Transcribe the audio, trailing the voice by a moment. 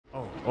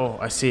Oh,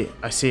 I see it.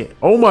 I see it.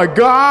 Oh my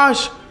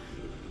gosh!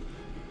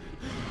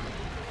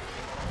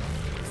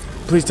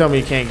 Please tell me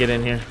you can't get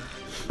in here.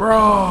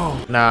 Bro!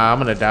 Nah, I'm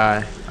gonna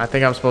die. I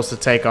think I'm supposed to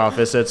take off.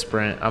 It said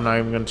sprint. I'm not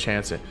even gonna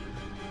chance it.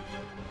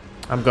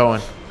 I'm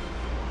going.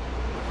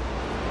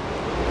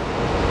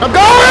 I'm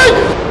going!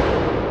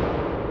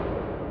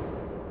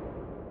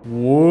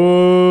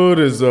 What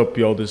is up,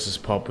 y'all? This is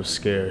Papa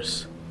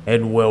Scarce.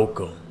 And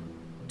welcome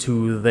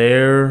to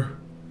their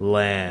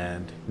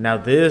land. Now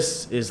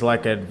this is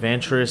like an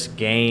adventurous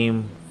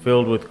game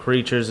filled with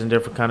creatures and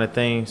different kind of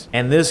things.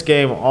 And this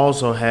game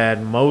also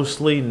had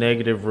mostly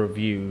negative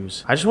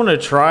reviews. I just want to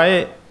try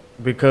it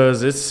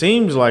because it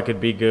seems like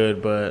it'd be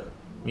good, but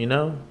you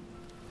know,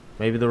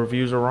 maybe the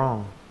reviews are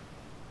wrong.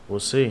 We'll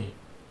see.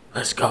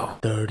 Let's go.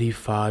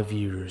 35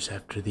 years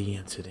after the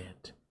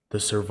incident, the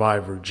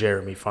survivor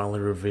Jeremy finally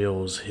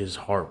reveals his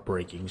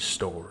heartbreaking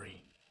story.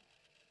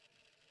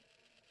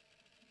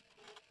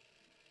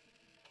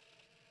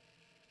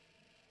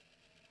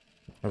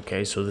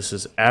 Okay, so this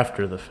is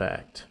after the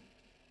fact.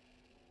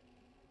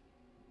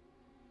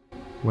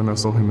 When I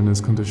saw him in his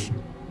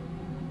condition,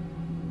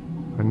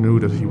 I knew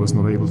that he was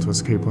not able to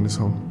escape on his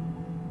own.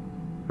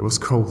 It was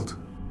cold,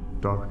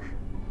 dark,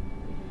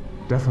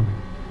 deafening,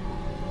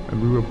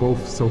 and we were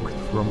both soaked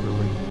from the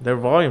rain. Their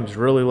volume's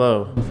really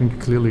low. I don't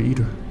think clearly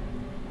either.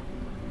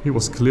 He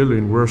was clearly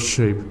in worse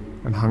shape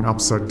and hung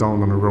upside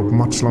down on a rope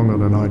much longer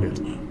than I did.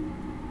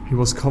 He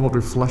was covered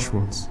with flesh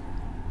wounds,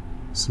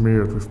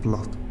 smeared with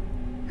blood.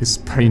 His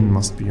pain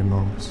must be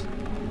enormous.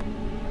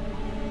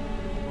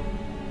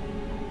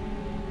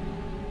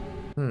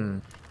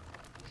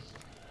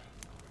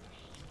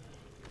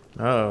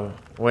 Oh,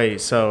 wait,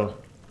 so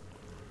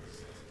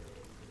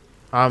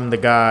I'm the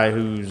guy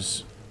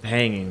who's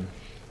hanging.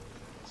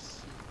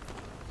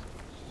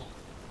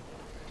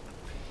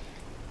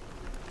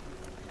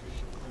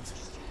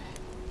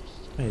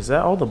 Wait, is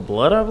that all the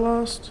blood I've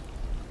lost?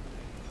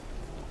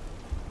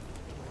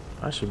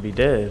 I should be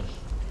dead.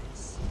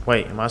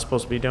 Wait, am I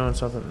supposed to be doing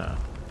something? No.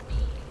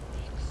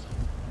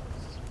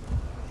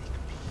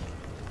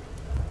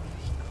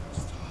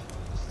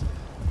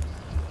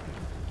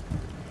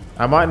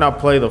 I might not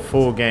play the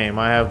full game.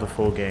 I have the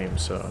full game,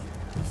 so.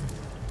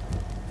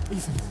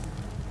 Ethan,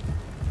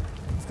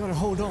 you've got to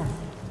hold on.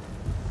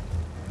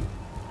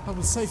 I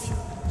will save you.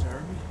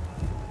 Jeremy?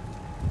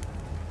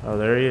 Oh,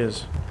 there he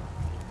is.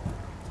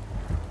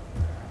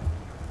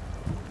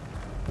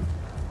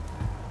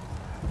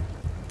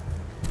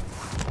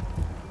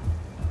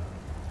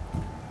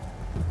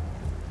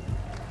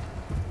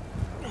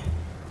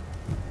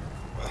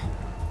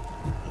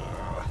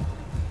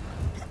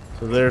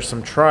 So there's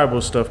some tribal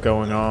stuff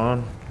going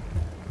on.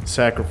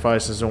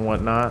 Sacrifices and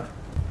whatnot.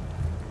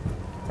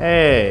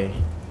 Hey,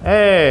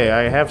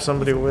 I have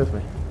somebody with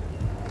me.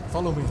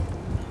 Follow me.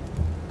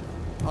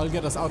 I'll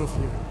get us out of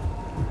here.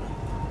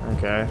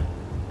 Okay.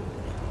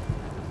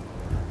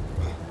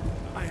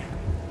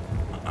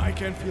 I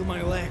can't feel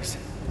my legs.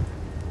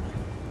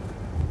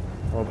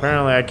 Well,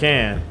 apparently I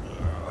can.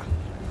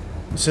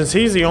 Since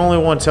he's the only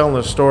one telling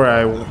the story,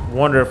 I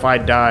wonder if I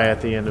die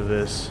at the end of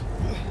this.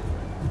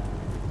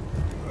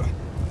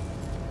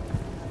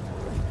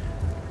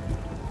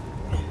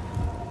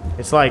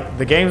 It's like,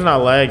 the game's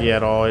not laggy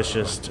at all, it's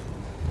just...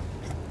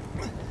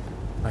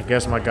 I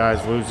guess my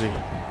guy's woozy.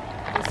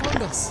 They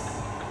found us.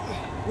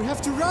 We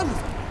have to run.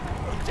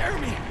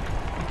 Jeremy!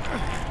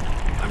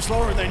 I'm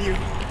slower than you.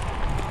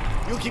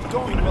 You'll keep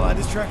going while I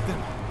distract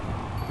them.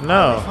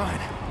 No. Fine.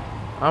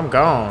 I'm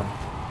gone.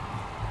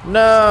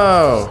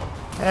 No!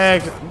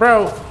 Hey,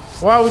 bro,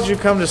 why would you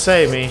come to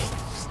save me?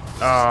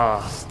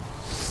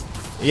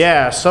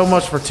 Yeah, so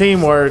much for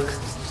teamwork.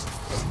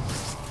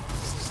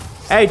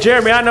 Hey,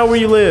 Jeremy, I know where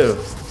you live.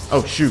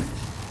 Oh, shoot.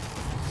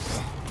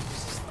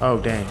 Oh,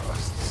 dang.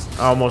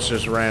 I almost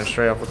just ran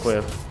straight off a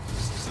cliff.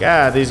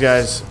 God, these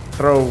guys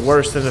throw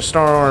worse than a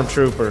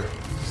stormtrooper.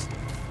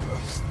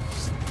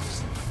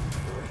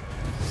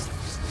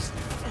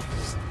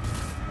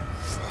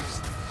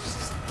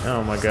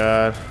 Oh, my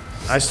God.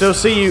 I still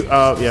see you.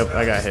 Oh, yep,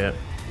 I got hit.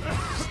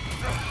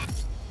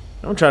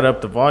 Don't try to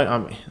up the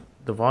volume.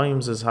 The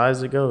volume's as high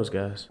as it goes,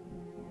 guys.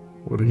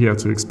 What he had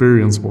to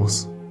experience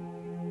was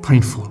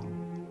painful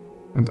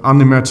and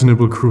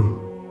unimaginable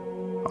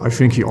cruel. I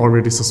think he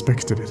already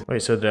suspected it.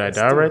 Wait, so did I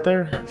die right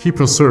there? He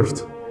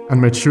preserved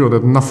and made sure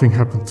that nothing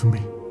happened to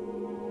me.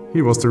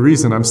 He was the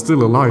reason I'm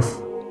still alive.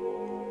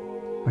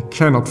 I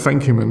cannot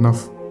thank him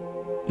enough,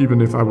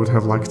 even if I would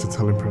have liked to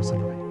tell him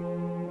personally.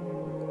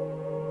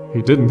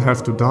 He didn't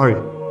have to die.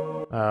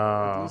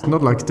 Oh. It's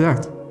not like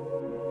that.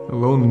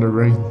 Alone in the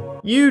rain.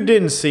 You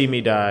didn't see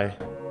me die.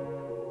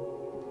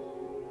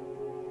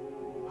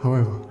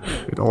 However,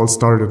 it all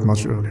started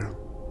much earlier.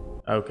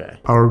 Okay.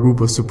 Our group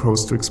was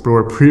supposed to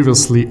explore a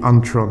previously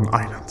untrodden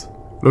island.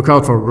 Look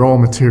out for raw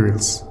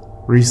materials,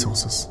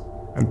 resources,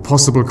 and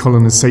possible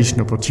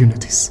colonization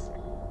opportunities.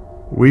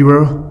 We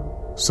were,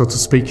 so to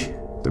speak,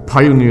 the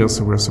pioneers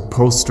who were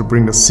supposed to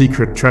bring the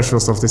secret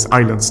treasures of these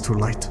islands to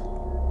light.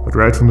 But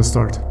right from the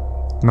start,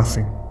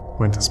 nothing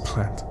went as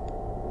planned.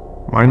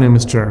 My name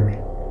is Jeremy.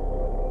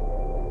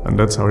 And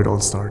that's how it all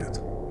started.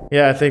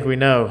 Yeah, I think we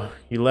know.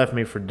 You left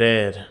me for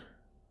dead.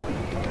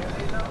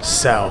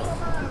 South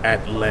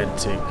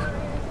Atlantic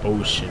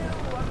Ocean.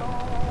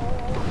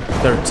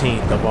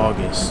 13th of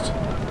August,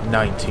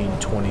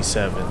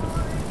 1927.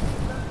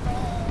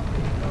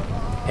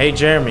 Hey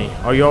Jeremy,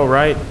 are you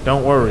alright?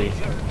 Don't worry.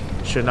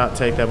 Should not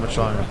take that much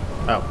longer.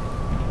 Oh.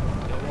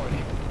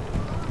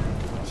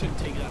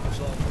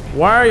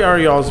 Why are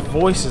y'all's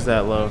voices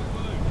that low?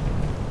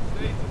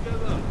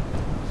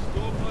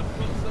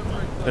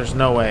 There's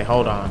no way.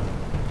 Hold on.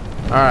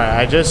 Alright,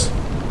 I just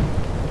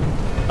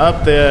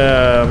upped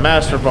the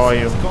master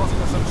volume. Causing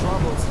us some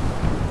troubles.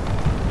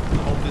 I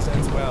hope this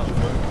ends well.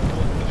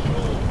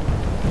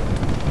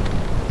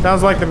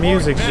 Sounds like the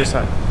music's just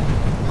high.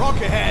 Rock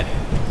ahead.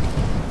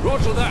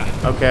 Roger that.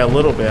 Okay, a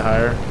little bit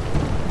higher.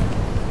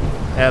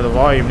 Yeah, the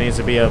volume needs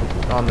to be up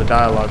on the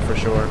dialogue for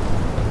sure.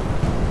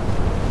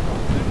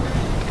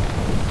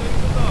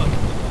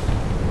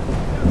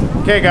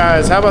 Okay,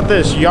 guys, how about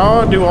this?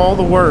 Y'all do all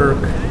the work.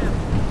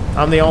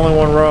 I'm the only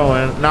one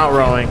not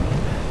rowing.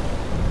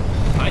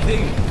 I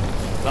think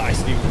that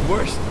is the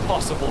worst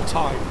possible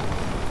time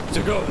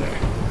to go there.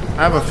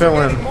 I have a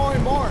feeling. More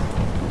and more.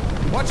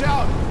 Watch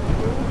out.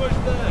 We're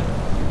almost there.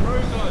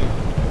 Rosa.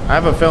 I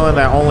have a feeling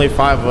that only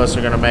 5 of us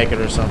are gonna make it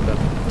or something.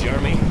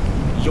 Jeremy,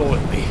 you're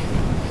with me.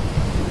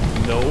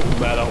 No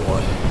matter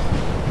what.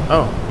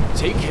 Oh,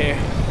 Take care.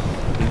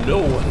 No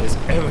one has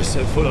ever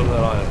set foot on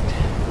that island.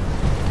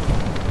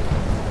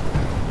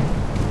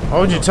 why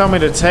would you tell me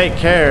to take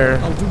care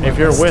if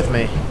you're with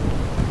me?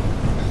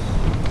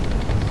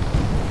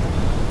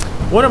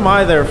 What am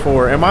I there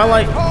for? Am I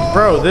like,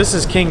 bro, this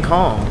is King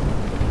Kong.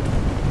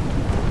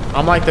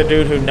 I'm like the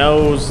dude who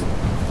knows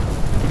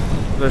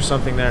there's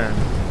something there.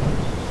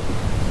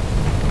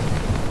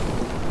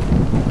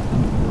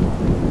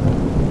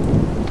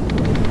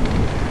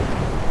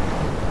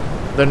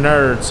 The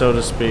nerd, so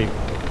to speak.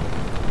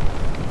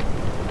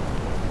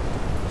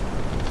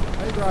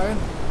 Hey, Brian.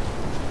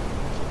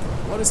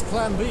 What is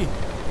plan B?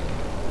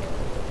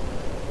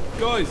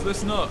 Guys,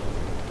 listen up.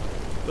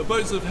 The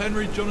boats of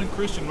Henry, John, and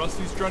Christian must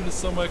be stranded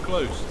somewhere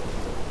close.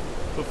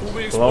 Before we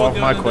Blow explore off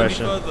the my island any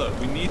question. further,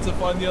 we need to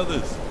find the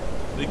others.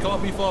 They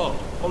can't be far.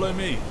 Follow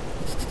me.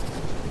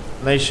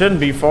 They shouldn't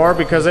be far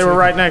because they were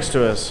right next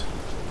to us.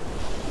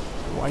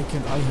 Why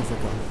can't I have a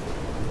gun?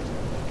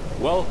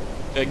 Well,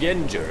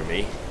 again,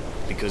 Jeremy,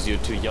 because you're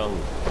too young.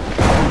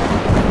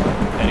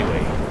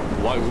 Anyway,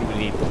 why would we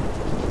need them?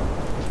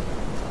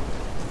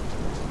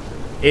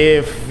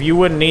 If you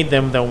wouldn't need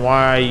them, then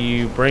why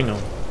you bring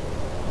them?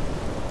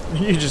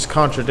 You just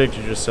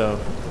contradicted yourself.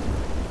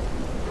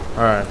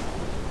 Alright.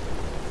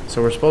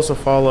 So we're supposed to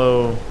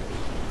follow...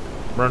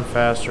 Run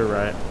faster,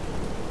 right?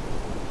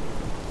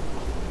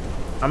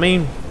 I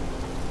mean...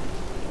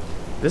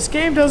 This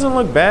game doesn't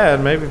look bad.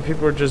 Maybe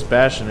people are just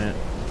bashing it.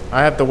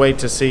 I have to wait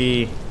to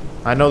see...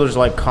 I know there's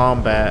like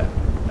combat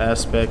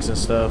aspects and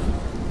stuff.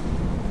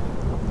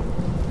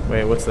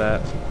 Wait, what's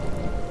that?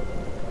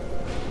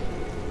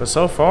 But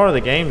so far,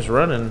 the game's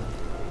running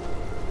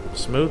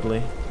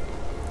smoothly.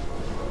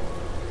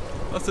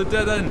 That's a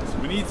dead end.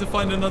 We need to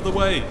find another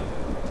way.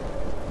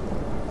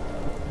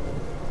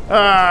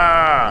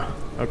 Ah!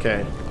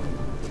 Okay.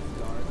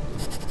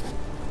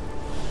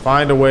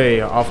 Find a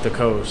way off the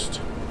coast.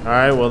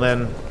 Alright, well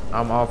then,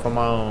 I'm off on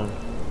my own.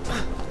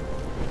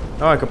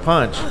 Oh, I could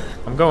punch.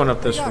 I'm going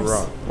up this Guys.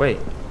 rock. Wait.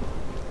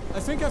 I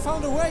think I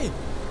found a way.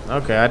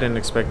 Okay, I didn't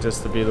expect this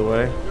to be the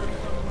way.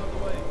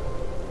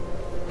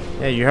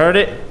 Yeah, you heard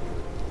it?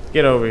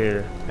 Get over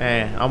here.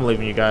 I'm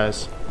leaving you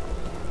guys.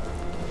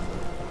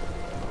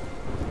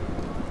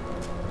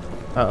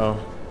 Uh-oh.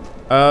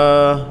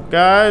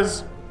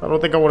 Guys, I don't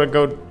think I want to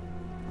go...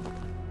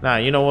 Nah,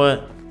 you know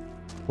what?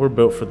 We're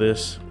built for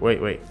this.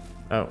 Wait.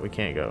 Oh, we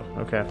can't go.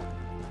 Okay.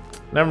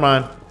 Never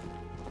mind.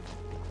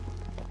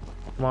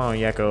 Come on,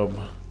 Jacob.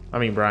 I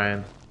mean,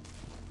 Brian.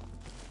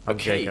 I'm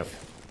Jacob.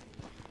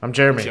 I'm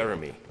Jeremy.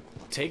 Jeremy,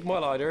 take my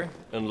lighter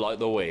and light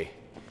the way.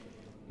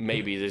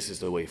 Maybe this is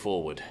the way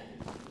forward.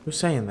 Who's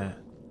saying that?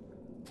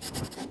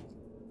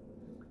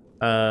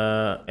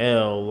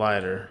 L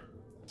lighter.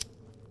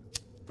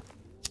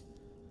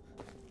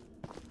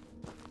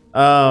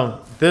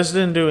 This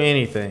didn't do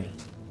anything.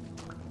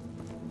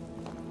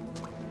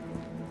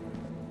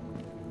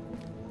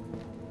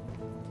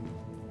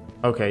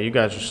 Okay, you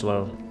guys are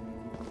slow.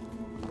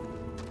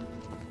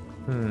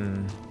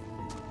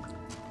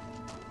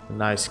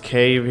 Nice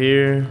cave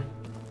here.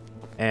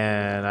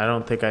 And I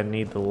don't think I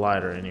need the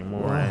lighter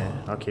anymore.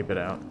 I'll keep it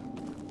out.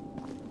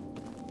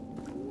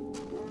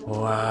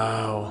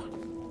 Wow.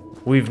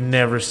 We've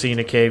never seen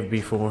a cave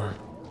before.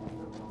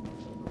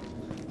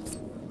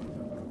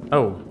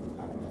 Oh.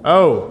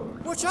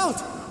 Watch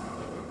out!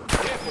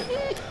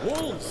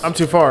 I'm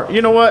too far.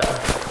 You know what?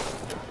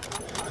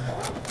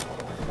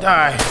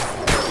 Die.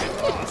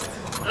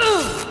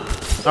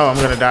 Oh, I'm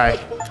gonna die.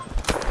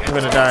 I'm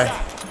gonna die.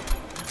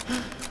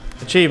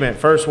 Achievement,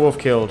 first wolf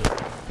killed.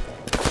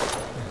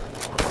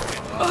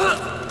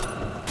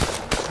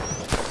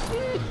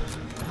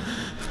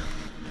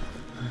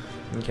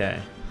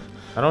 Okay.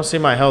 I don't see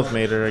my health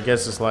meter. I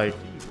guess it's like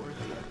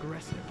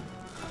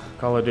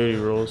Call of Duty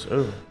rules.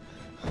 Ooh.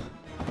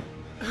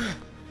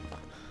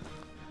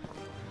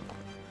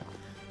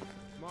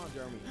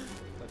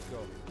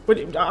 What,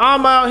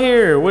 I'm out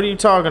here. What are you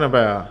talking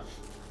about?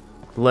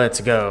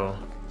 Let's go.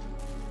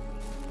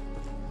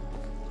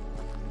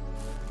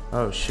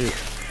 Oh, shoot.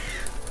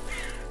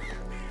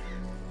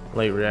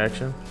 Late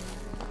reaction.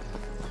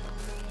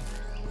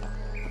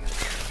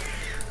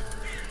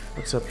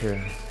 What's up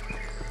here?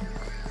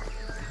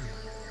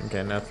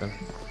 Okay, nothing.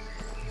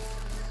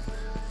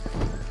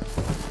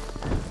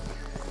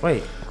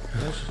 Wait.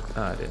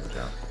 Oh, I didn't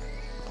jump.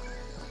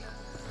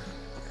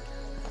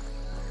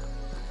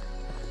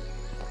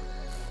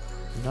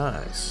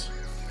 Nice.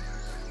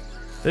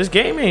 This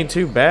game ain't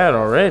too bad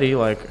already.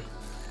 Like,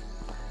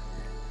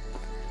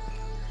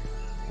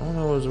 I don't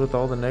know what was with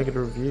all the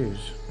negative reviews.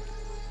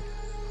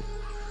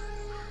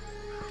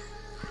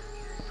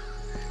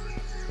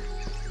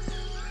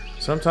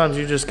 Sometimes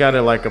you just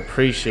gotta like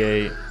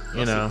appreciate,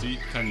 you know. That's a deep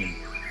canyon.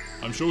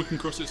 I'm sure we can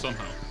cross it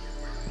somehow.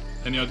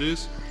 Any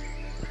ideas?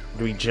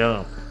 Do we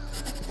jump?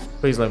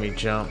 Please let me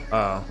jump.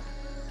 Oh.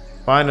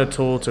 Find a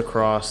tool to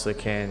cross the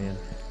canyon.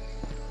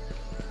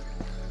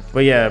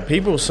 But yeah,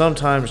 people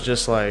sometimes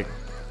just like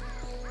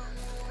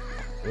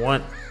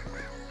want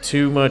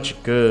too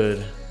much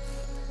good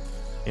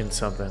in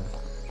something.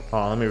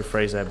 Oh, let me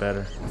rephrase that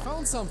better. I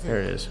found something.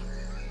 There it is.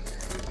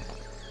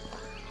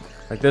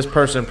 Like this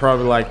person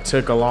probably like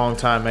took a long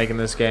time making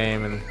this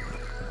game, and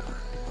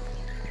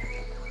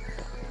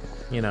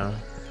you know,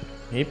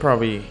 he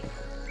probably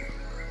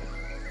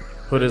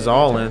put his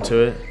all into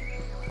it.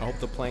 I hope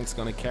the plank's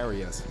gonna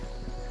carry us.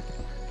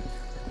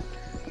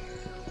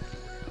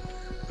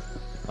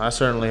 I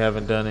certainly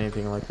haven't done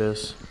anything like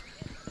this.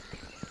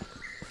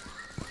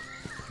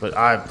 But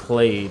I've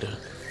played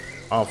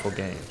awful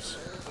games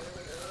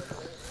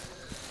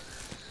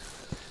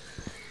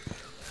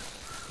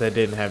that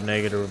didn't have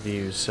negative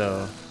reviews,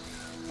 so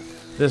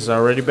this is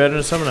already better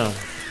than some of them.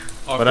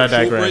 But I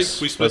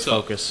digress. We split Let's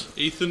up. focus.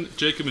 Ethan,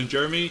 Jacob, and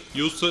Jeremy,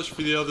 you'll search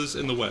for the others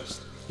in the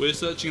west. We're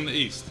searching in the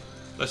east.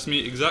 Let's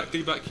meet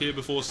exactly back here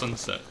before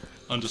sunset.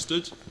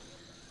 Understood?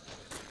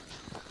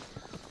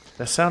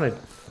 That sounded...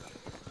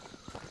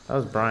 That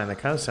was Brian. That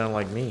kind of sounded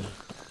like me.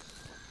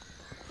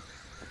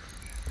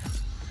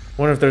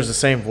 Wonder if there's the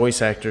same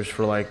voice actors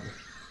for like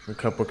a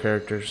couple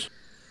characters.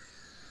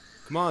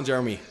 Come on,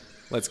 Jeremy.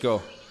 Let's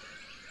go.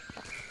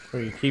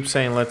 Well, you keep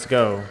saying let's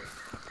go,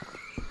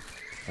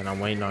 and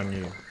I'm waiting on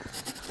you.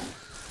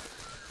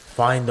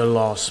 Find the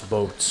lost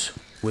boats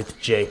with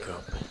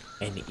Jacob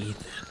and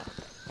Ethan.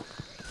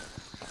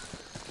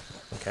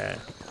 Okay.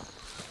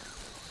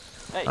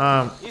 Hey,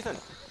 Ethan,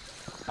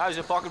 how's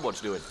your pocket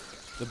watch doing?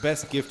 The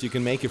best gift you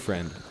can make a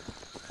friend.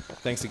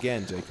 Thanks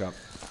again, Jacob.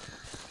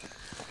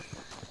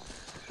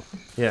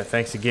 Yeah,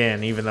 thanks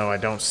again, even though I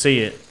don't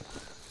see it.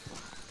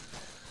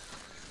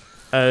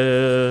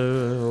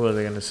 What was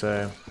I gonna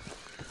say?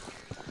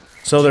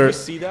 So Do you there.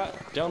 see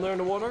that down there in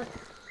the water?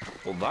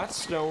 Well, that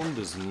stone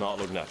does not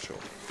look natural.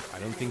 I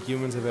don't think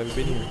humans have ever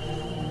been here.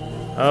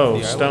 Oh,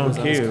 The stone island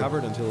was cube.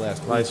 uncovered until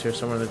last week. Lies here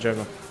somewhere in the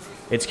jungle.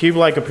 Its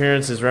cube-like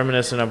appearance is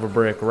reminiscent of a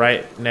brick.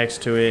 Right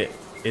next to it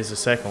is the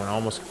second one,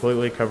 almost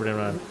completely covered in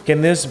mud.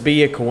 Can this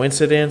be a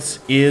coincidence?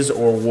 Is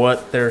or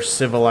what their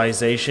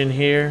civilization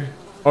here?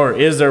 Or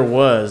is or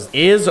was?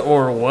 Is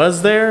or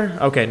was there?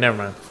 Okay, never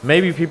mind.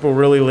 Maybe people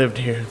really lived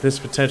here. This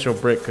potential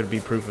brick could be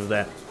proof of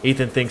that.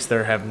 Ethan thinks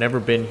there have never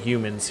been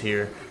humans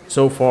here.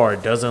 So far,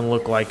 it doesn't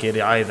look like it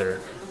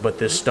either. But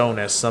this stone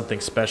has something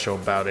special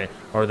about it.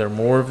 Are there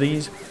more of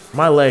these?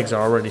 My legs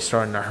are already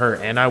starting to hurt,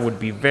 and I would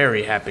be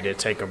very happy to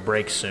take a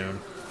break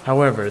soon.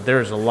 However,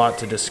 there is a lot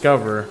to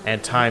discover,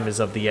 and time is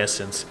of the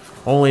essence.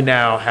 Only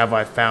now have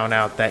I found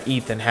out that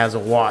Ethan has a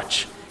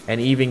watch, and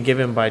even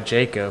given by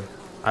Jacob.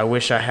 I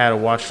wish I had a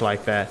watch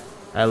like that.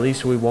 At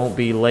least we won't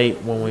be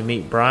late when we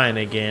meet Brian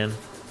again.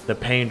 The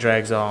pain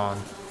drags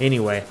on.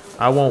 Anyway,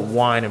 I won't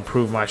whine and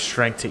prove my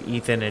strength to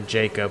Ethan and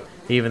Jacob.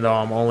 Even though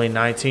I'm only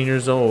 19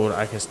 years old,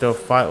 I can still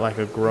fight like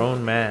a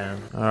grown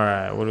man.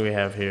 Alright, what do we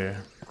have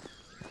here?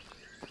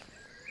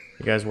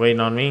 You guys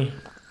waiting on me?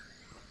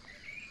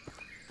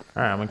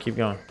 Alright, I'm gonna keep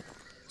going.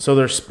 So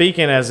they're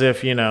speaking as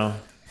if, you know,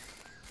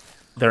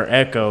 their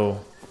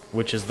echo,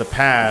 which is the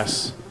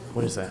past.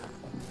 What is that?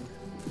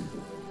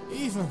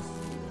 Ethan!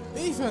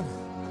 Ethan!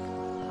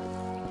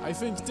 I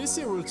think this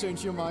here will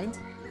change your mind.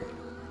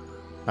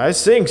 I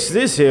think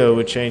this here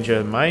would change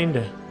your mind.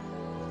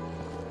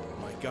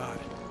 My God.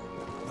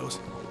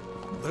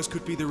 Those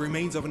could be the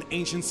remains of an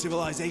ancient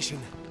civilization.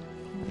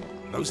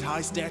 Those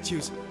high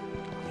statues.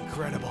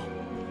 Incredible.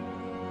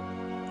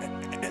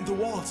 And the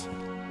walls.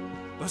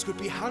 Those could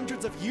be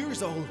hundreds of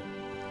years old.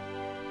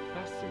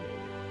 Fascinating.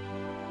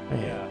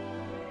 Hey. Yeah,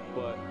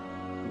 but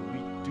we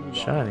do not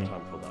Shiny. have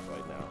time for that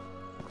right now.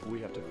 We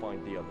have to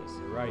find the others.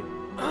 Right.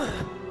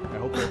 I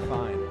hope they're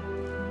fine.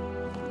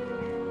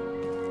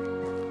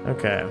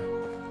 Okay.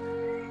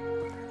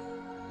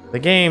 The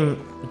game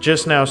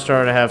just now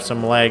started to have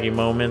some laggy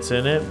moments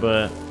in it,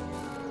 but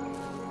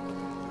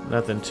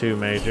nothing too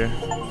major.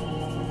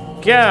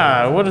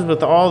 God, what is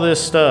with all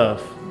this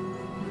stuff?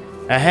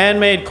 A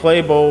handmade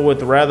clay bowl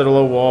with rather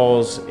low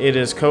walls. It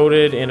is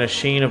coated in a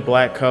sheen of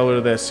black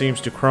color that seems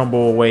to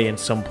crumble away in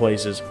some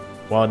places.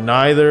 While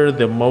neither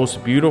the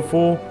most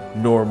beautiful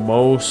nor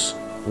most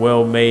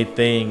well-made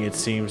thing, it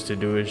seems to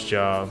do its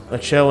job. A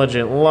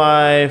challenging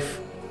life.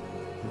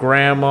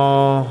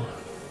 Grandma.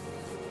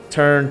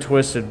 Turn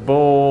twisted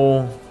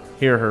bowl.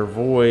 Hear her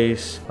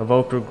voice.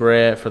 Evoke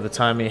regret for the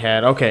time he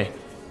had. Okay.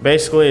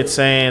 Basically, it's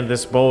saying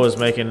this bowl is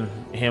making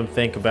him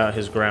think about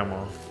his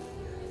grandma.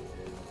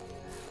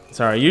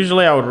 Sorry,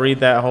 usually I would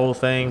read that whole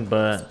thing,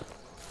 but...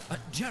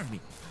 Jeremy,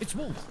 it's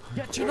Wolf.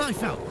 Get your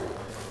knife out.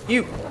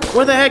 You...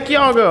 Where the heck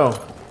y'all go?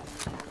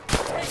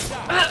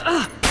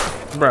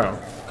 Bro,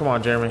 come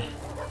on, Jeremy.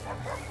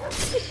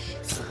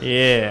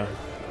 Yeah.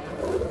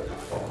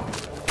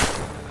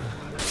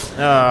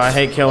 Oh, I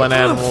hate killing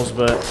animals,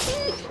 but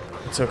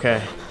it's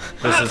okay.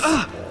 This is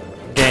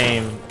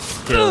game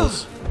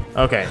kills.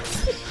 Okay.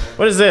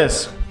 What is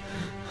this?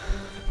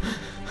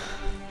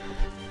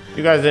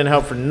 You guys didn't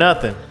help for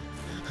nothing.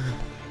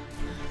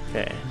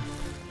 Okay.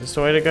 This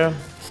the way to go?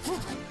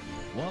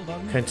 Well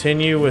done.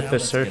 Continue with Now the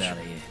let's search get out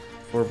of here.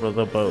 for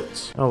the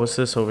boats. Oh, what's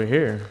this over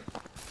here?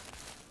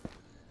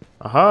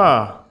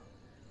 Aha!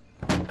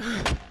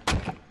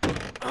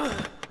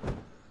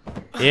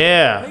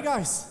 Yeah. Hey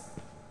guys!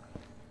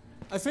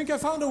 I think I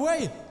found a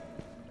way!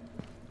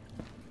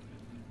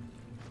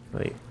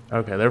 Wait.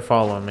 Okay, they're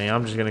following me.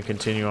 I'm just gonna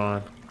continue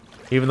on.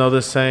 Even though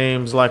this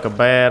seems like a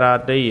bad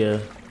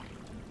idea.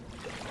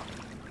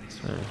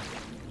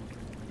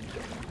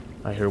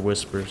 I hear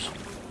whispers.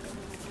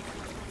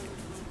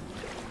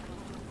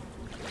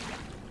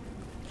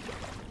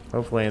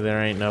 Hopefully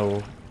there ain't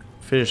no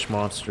fish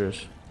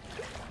monsters.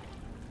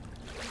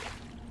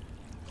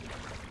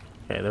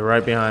 Okay, they're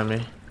right behind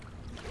me.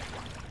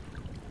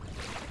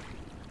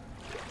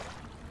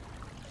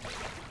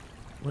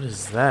 What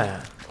is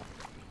that?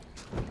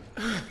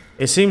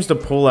 It seems to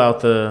pull out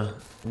the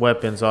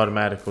weapons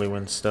automatically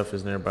when stuff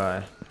is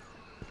nearby.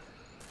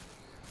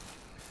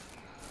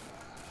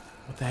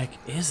 What the heck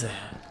is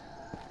that?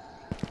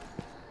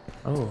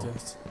 Oh.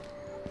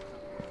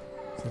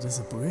 That is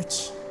a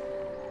bridge.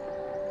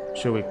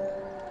 Should we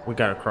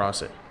gotta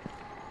cross it.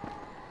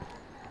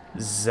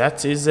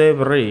 That is a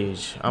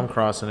bridge. I'm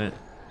crossing it.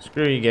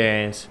 Screw you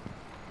guys.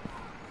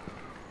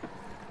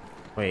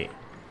 Wait.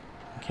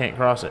 I can't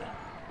cross it.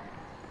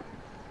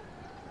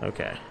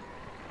 Okay.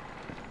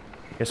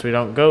 Guess we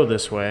don't go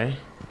this way.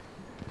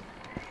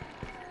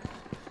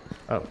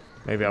 Oh,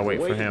 maybe I'll wait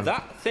for him.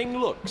 That thing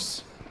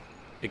looks.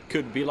 It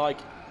could be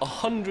like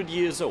 100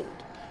 years old,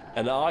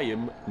 and I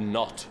am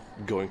not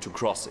going to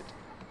cross it.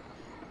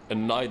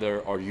 And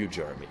neither are you,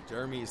 Jeremy.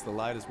 Jeremy is the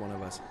lightest one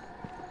of us.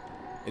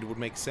 It would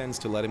make sense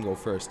to let him go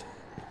first.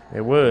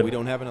 It would. We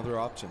don't have another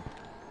option.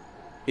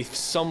 If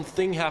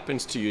something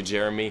happens to you,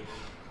 Jeremy...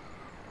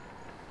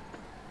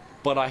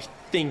 But I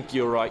think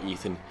you're right,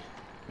 Ethan.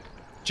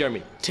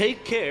 Jeremy,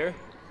 take care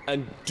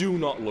and do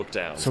not look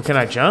down. So can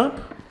I jump?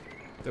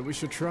 Then we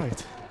should try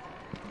it.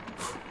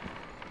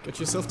 Get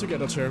yourself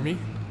together, Jeremy.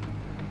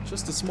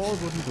 Just a small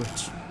wooden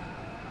bridge.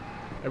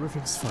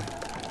 Everything's fine.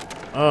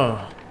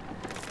 Oh.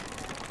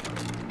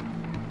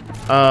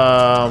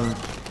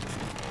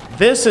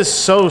 This is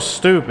so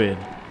stupid.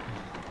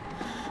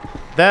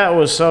 That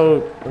was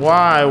so...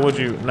 Why would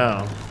you...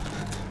 No.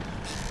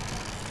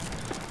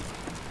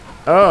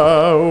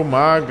 Oh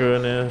my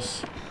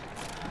goodness.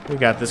 We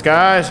got this,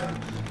 guys.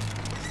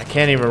 I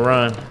can't even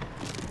run.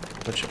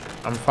 Which,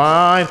 I'm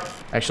fine.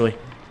 Actually.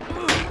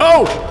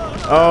 Oh!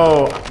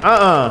 Oh,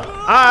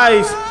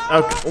 Ice!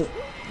 Okay.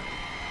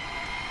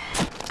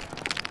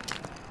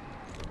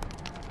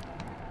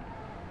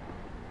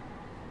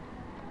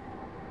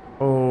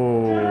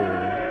 Oh.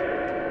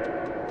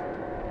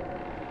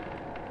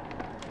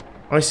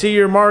 I see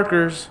your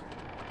markers.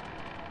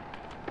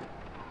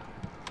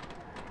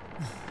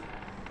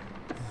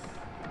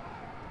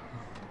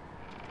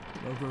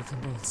 No broken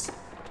bones.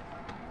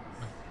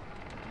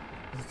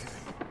 Okay.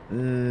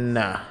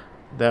 Nah,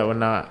 that would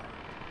not.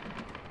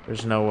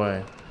 There's no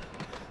way.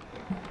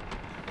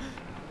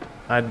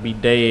 I'd be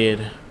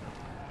dead.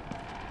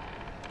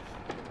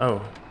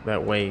 Oh,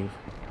 that wave.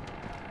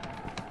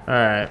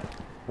 Alright.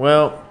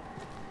 Well,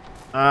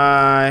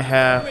 I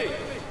have...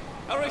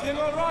 Everything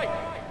all right?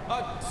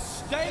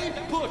 Stay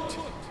put.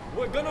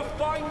 We're gonna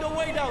find a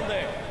way down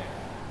there.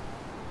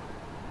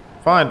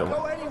 Find them.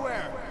 Go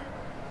anywhere.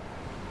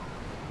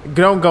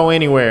 Don't go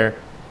anywhere.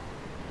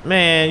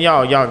 Man,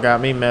 y'all got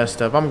me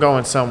messed up. I'm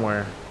going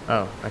somewhere.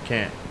 Oh, I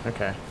can't.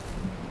 Okay.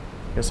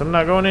 Guess I'm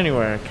not going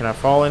anywhere. Can I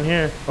fall in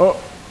here? Oh,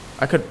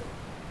 I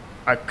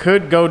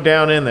could go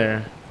down in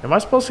there. Am I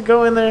supposed to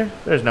go in there?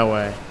 There's no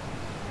way.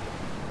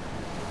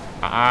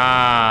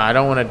 Ah, I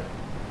don't want to.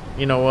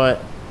 You know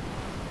what?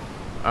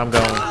 I'm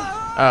going.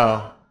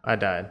 Oh, I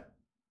died.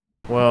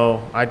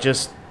 Well, I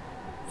just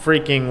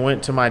freaking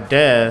went to my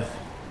death.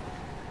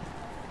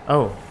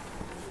 Oh.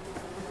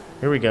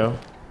 Here we go.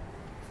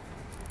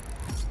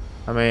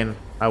 I mean,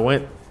 I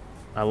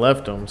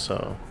left them,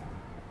 so.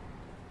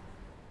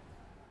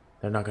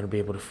 They're not gonna be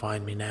able to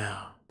find me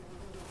now.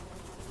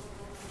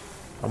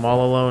 I'm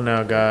all alone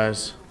now,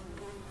 guys.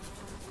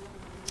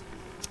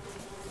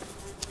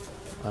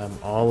 I'm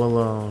all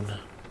alone.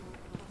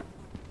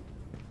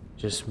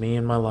 Just me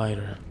and my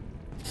lighter.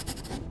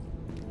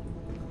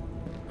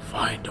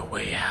 Find a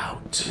way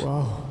out.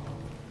 Wow.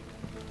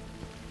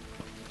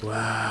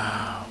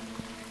 Wow.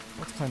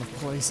 What kind of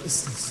place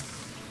is this?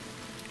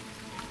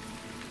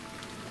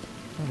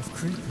 Kind of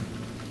creepy.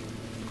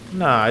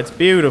 Nah, it's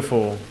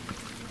beautiful.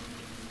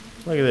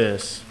 Look at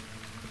this.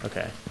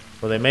 Okay.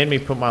 Well, they made me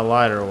put my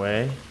lighter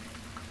away.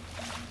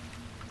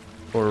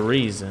 For a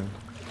reason.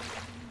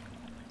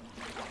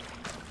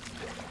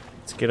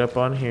 Let's get up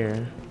on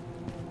here.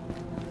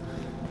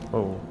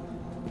 Oh.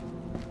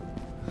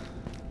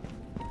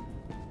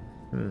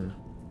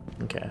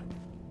 Okay.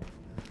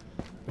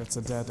 That's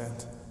a dead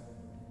end.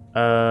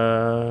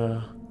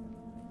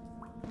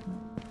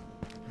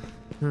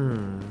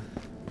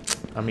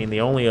 I mean,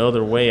 the only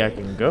other way I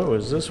can go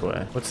is this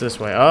way. What's this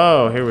way?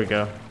 Oh, here we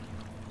go.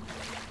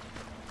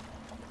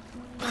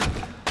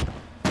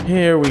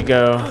 Here we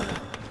go.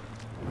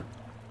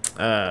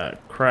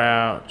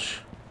 Crouch.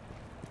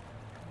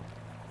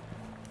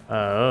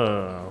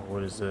 Oh,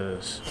 what is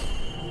this?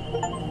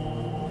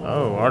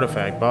 Oh,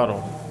 artifact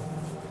bottle.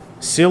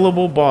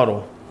 Sealable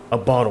bottle. A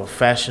bottle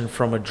fashioned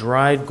from a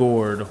dried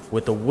gourd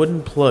with a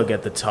wooden plug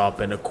at the top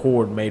and a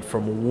cord made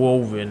from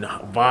woven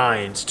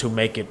vines to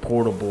make it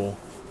portable.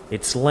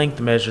 Its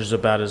length measures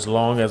about as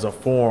long as a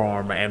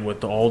forearm, and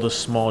with all the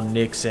small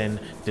nicks and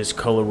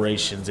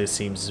discolorations, it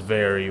seems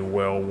very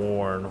well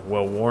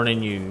worn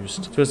and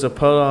used. Just a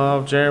pull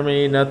off,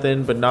 Jeremy,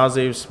 nothing but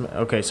nauseating smell.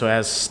 Okay, so it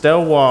has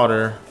still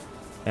water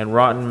and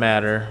rotten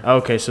matter.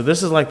 Okay, so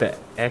this is like the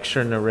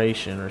extra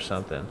narration or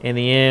something. In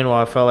the end,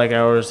 while I felt like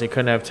hours, it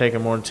couldn't have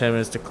taken more than 10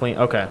 minutes to clean.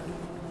 Okay,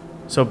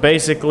 so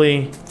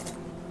basically,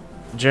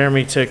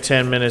 Jeremy took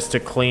 10 minutes to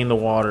clean the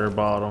water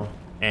bottle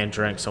and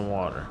drank some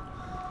water.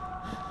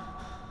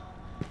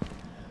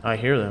 I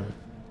hear them.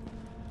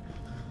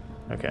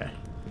 Okay.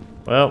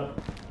 Well,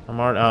 I'm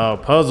already. Oh,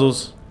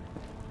 puzzles.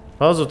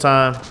 Puzzle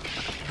time.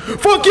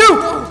 Fuck you!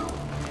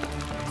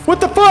 What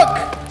the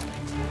fuck?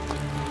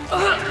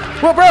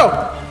 What,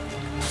 bro?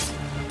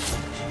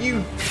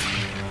 You.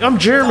 I'm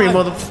Jeremy,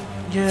 mother.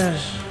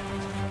 Yes.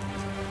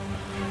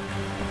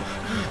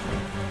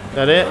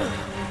 That it?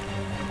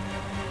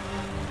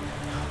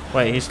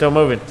 Wait, he's still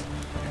moving.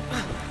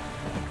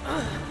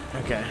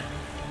 Okay.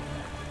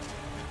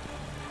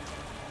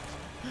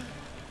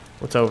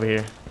 What's over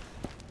here?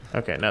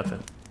 Okay,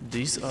 nothing.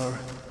 These are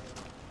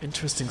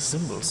interesting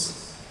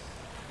symbols.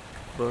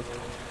 But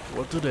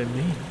what do they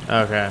mean?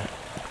 Okay.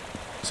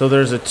 So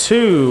there's a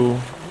 2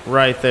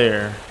 right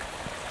there.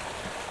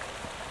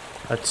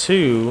 A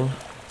 2.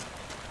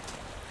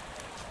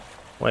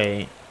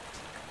 Wait.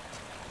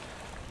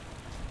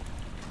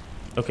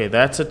 Okay,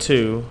 that's a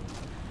 2.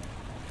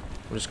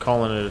 We're just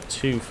calling it a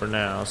 2 for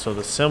now. So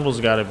the symbol's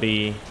got to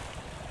be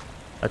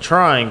a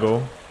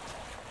triangle.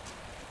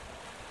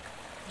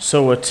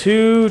 So a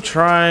 2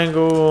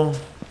 triangle,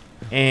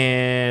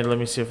 and let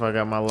me see if I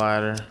got my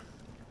lighter.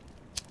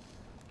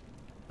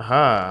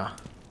 Aha.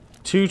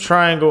 2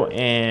 triangle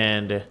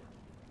and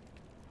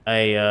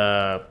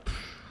a,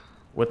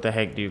 what the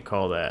heck do you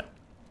call that?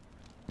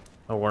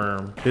 A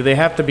worm. Do they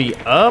have to be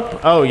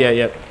up? Oh, yeah,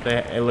 yep.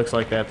 It looks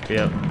like they have to be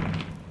up.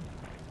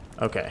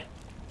 Okay.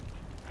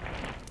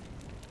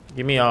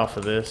 Get me off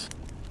of this.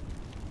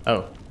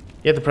 Oh,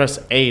 you have to press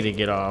A to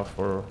get off,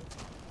 or...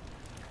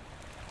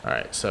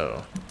 Alright,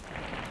 so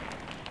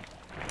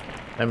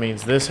that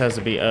means this has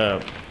to be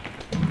up.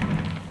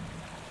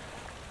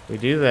 We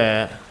do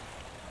that,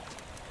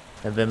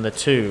 and then the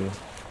 2.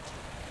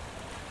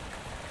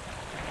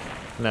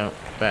 No,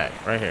 back,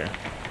 right here.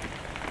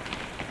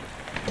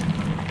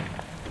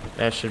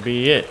 That should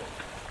be it.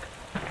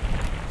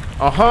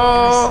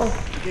 Oh!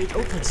 The gate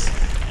opens.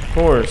 Of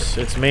course,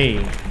 it's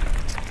me.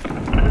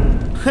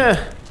 They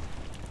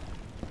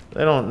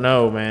don't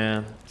know,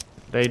 man.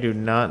 They do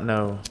not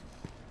know.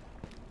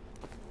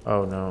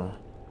 Oh no.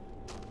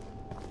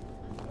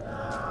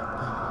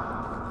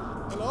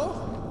 Hello?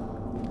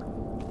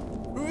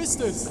 Who is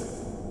this?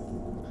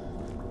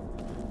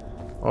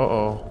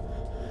 Uh-oh.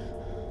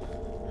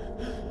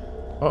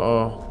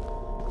 Uh-oh.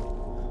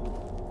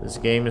 This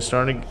game is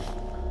starting to...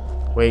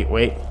 Wait.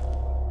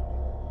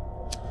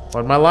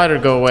 Why'd my lighter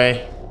go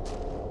away?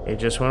 It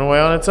just went away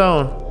on its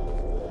own.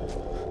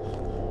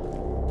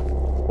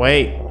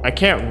 Wait, I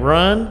can't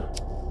run?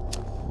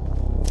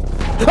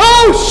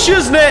 Oh,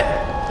 shiznit!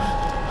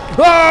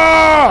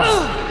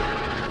 Ah!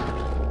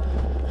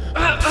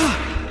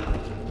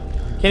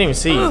 Can't even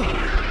see.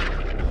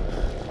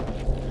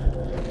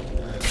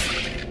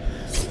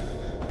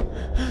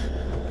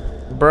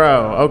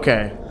 Bro,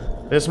 okay.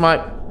 This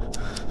might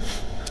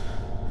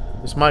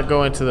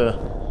go into the...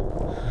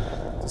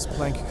 This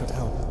plank could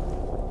help.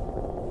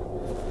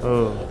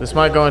 Oh, this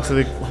might go into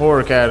the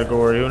horror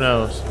category. Who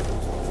knows?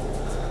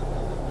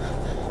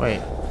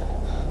 Wait.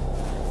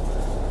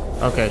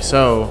 Okay,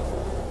 so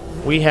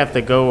we have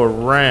to go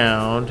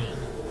around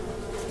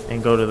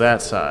and go to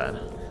that side.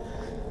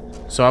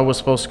 So I was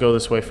supposed to go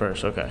this way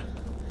first. Okay.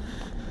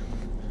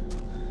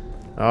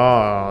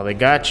 Oh, they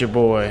got you,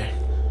 boy.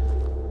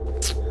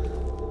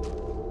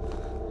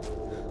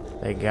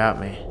 They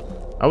got me.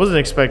 I wasn't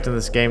expecting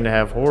this game to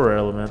have horror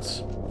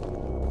elements.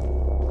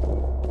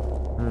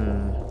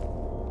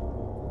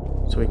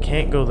 So we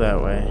can't go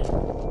that way.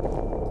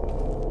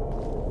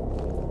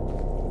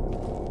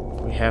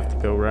 We have to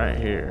go right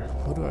here.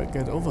 How do I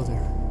get over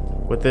there?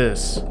 With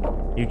this.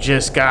 You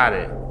just got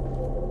it.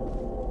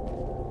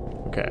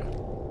 Okay.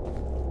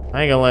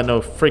 I ain't gonna let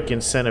no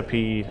freaking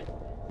centipede.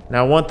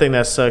 Now, one thing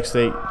that sucks,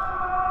 they...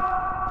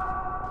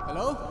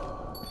 Hello?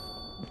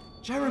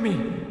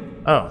 Jeremy!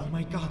 Oh. Oh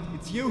my god,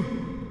 it's you!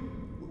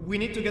 We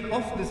need to get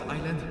off this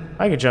island.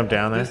 I can jump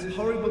down there. This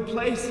horrible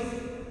place.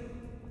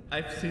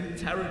 I've seen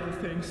terrible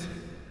things.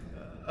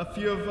 A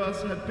few of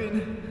us have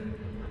been...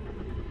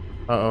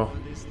 Uh-oh.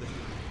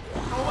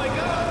 Oh my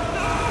god!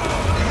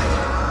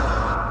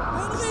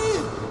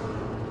 Henry!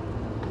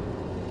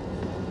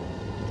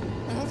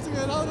 I have to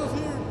get out of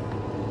here.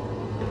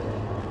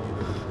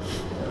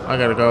 I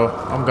gotta go.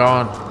 I'm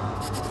gone.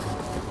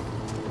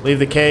 Leave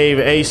the cave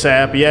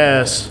ASAP,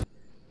 yes.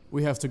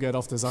 We have to get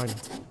off this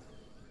island.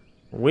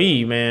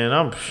 Man,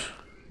 I'm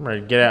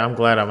ready to get out. I'm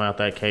glad I'm out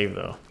that cave,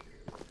 though.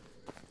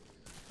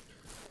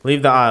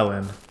 Leave the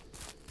island.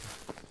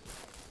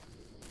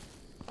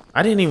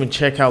 I didn't even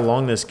check how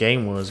long this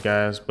game was,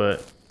 guys,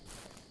 but...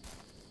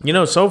 You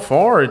know, so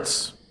far,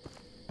 it's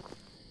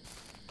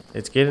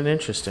getting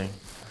interesting.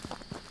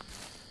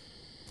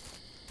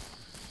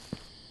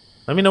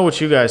 Let me know what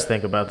you guys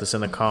think about this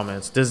in the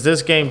comments. Does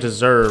this game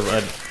deserve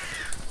a...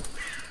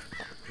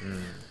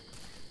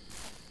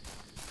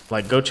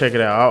 Like, go check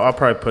it out. I'll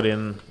probably put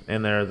in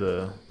there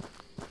the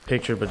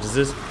picture, but does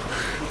this...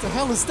 What the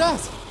hell is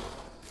that?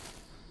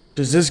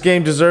 Does this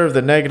game deserve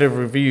the negative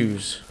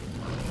reviews?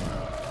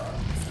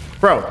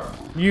 Bro,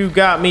 you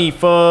got me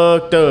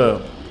fucked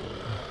up.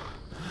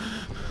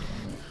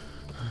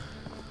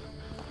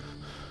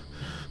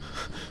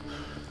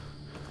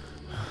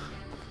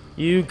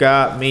 You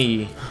got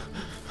me.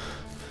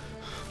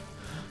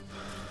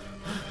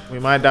 We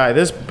might die.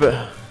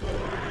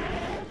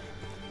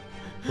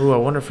 Ooh, I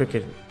wonder if it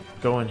could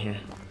go in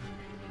here.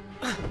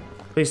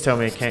 Please tell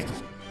me it can't.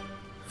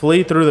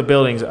 Flee through the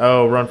buildings.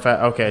 Oh, run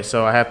fast. Okay,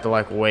 so I have to,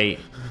 like, wait.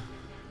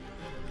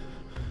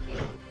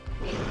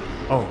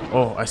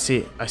 Oh, I see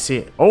it. I see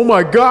it. Oh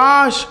my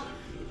gosh!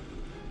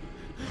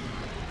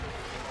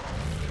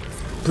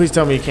 Please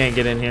tell me you can't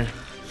get in here.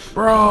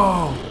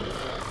 Bro!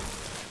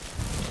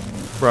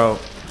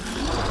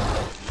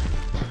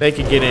 They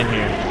could get in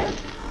here.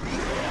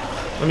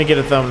 Let me get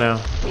a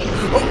thumbnail.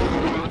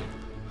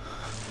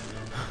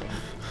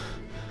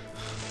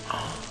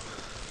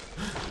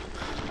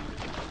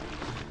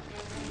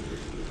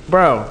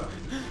 Bro,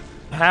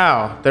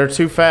 how? They're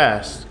too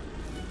fast.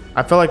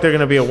 I feel like they're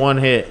gonna be a one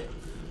hit.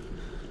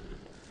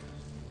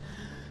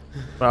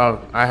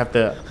 Well, I have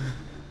to...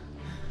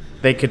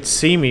 They could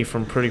see me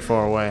from pretty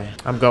far away.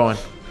 I'm going.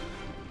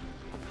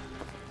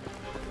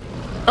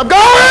 I'm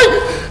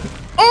going!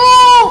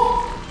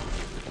 Oh!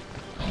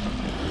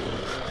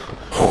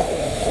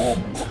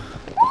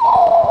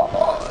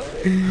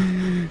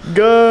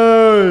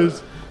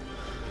 Guys!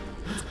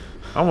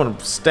 I want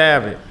to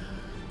stab it.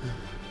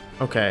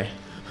 Okay.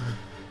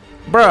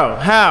 Bro,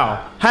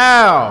 how?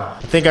 How?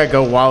 I think I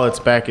go while it's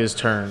back his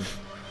turn.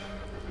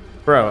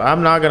 Bro,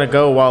 I'm not gonna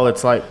go while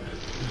it's like...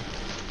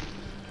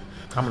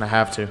 I'm gonna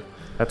have to.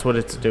 That's what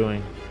it's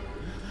doing.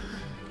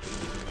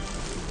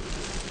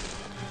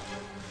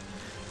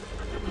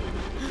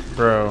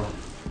 Bro.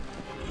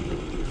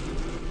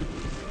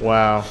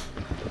 Wow.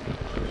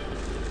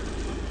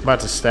 I'm about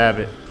to stab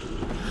it.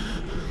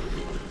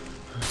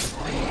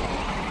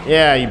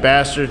 Yeah, you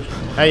bastard.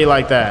 How you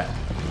like that?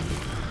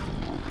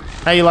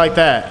 How you like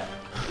that?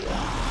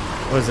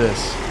 What is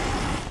this?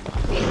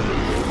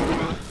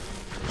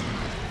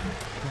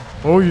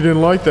 Oh, you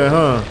didn't like that,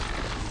 huh?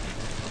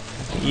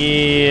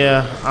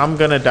 Yeah, I'm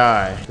gonna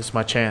die. This is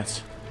my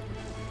chance.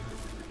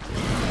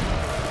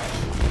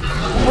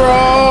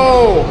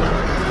 Bro!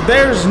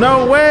 There's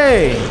no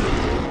way!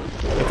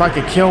 If I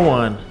could kill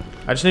one.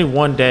 I just need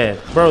one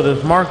dead. Bro,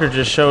 this marker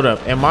just showed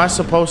up. Am I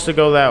supposed to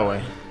go that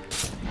way?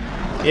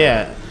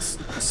 Yeah,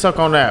 suck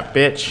on that,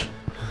 bitch.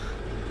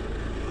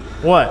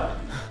 What?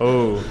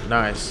 Oh,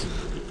 nice.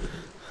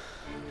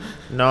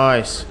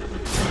 Nice.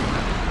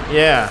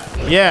 Yeah,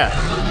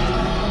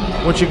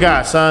 yeah. What you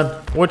got,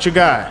 son? What you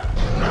got?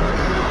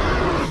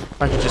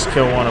 I could just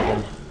kill one of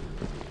them.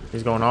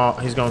 He's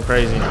going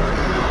crazy.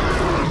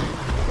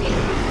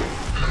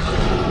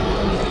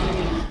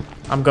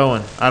 I'm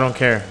going. I don't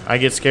care. I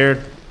get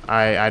scared.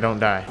 I don't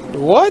die.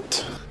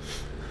 What?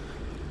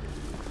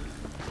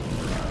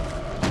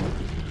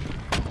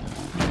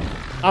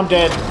 I'm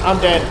dead. I'm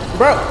dead.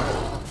 Bro!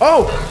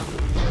 Oh!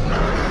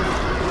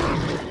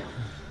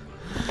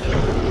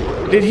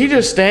 Did he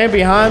just stand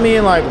behind me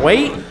and like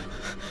wait?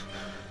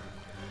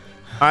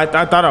 I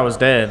thought I was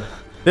dead.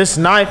 This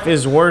knife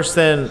is worse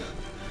than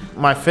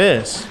my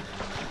fist.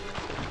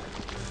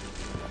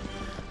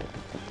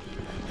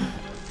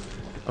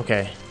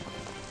 Okay.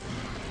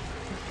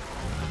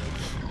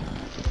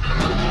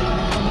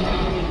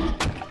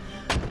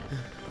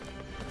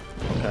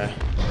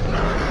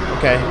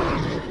 Okay.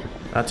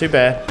 Not too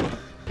bad.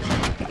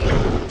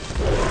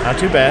 Not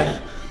too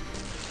bad.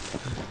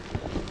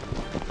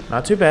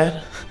 Not too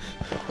bad.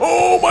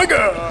 Oh my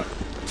god!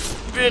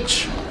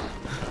 Bitch!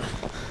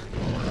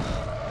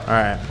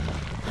 Alright.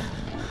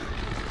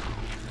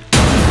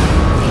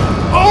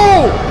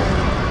 Oh!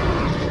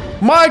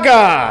 My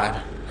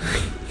god!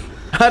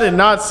 I did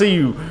not see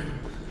you.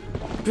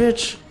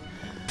 Bitch.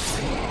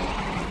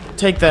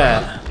 Take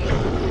that.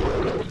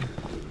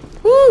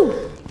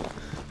 Woo!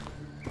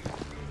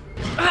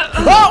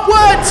 Oh,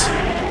 what?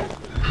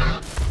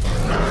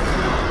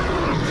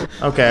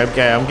 Okay,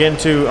 I'm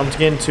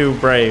getting too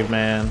brave,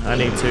 man. I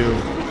need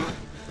to.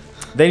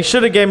 They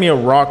should have gave me a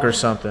rock or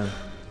something.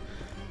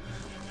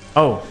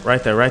 Oh,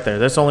 right there.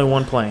 That's only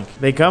one plank.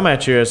 They come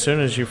at you as soon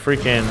as you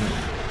freaking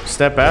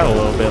step out a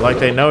little bit, like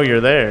they know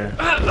you're there.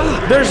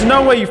 There's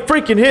no way you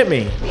freaking hit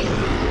me.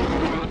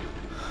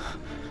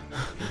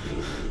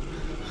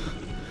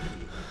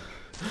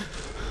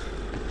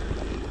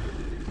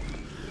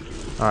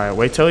 Alright,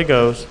 wait till he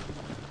goes.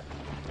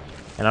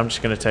 And I'm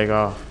just gonna take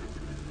off.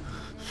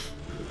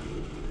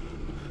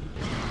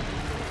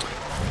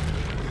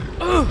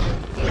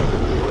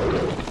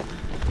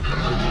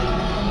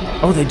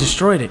 Oh, they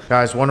destroyed it.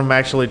 Guys, one of them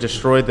actually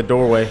destroyed the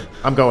doorway.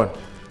 I'm going.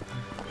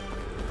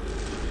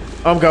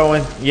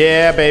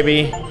 Yeah,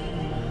 baby.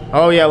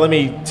 Oh yeah, let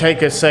me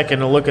take a second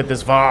to look at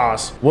this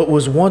vase. What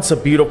was once a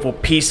beautiful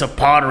piece of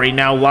pottery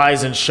now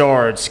lies in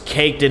shards,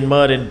 caked in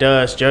mud and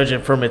dust.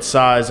 Judging from its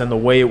size and the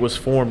way it was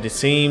formed, it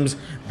seems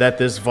that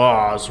this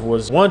vase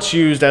was once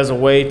used as a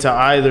way to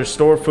either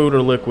store food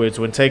or liquids.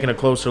 When taking a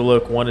closer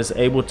look, one is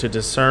able to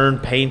discern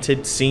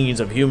painted scenes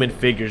of human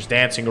figures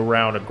dancing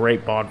around a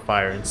great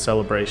bonfire in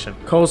celebration.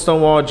 Cold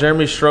stone wall.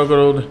 Jeremy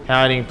struggled,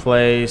 hiding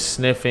place,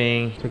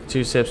 sniffing, took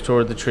 2 steps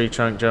toward the tree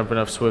trunk, jumping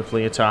up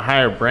swiftly into a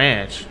higher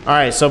branch. All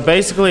right, so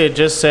basically it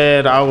just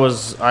said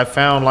I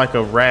found like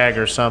a rag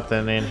or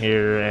something in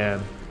here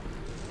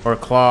or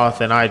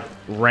cloth, and I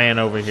ran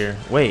over here.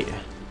 Wait,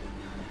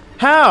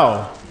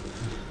 how?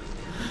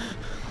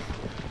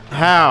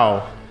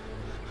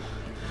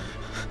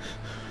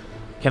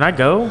 Can I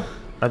go?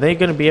 Are they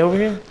gonna be over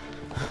here?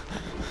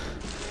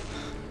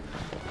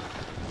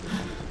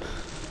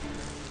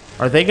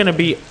 Are they gonna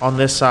be on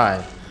this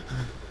side?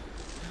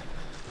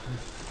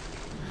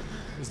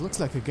 This looks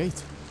like a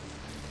gate.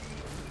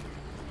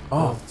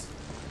 Oh.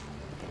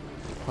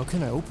 How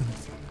can I open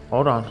it?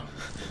 Hold on.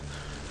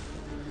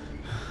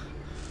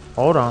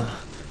 Hold on.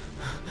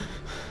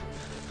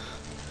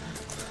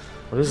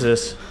 What is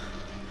this?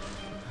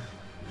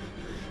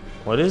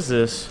 What is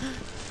this?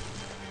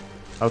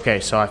 Okay,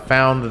 so I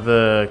found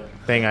the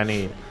thing I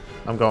need.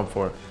 I'm going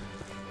for it.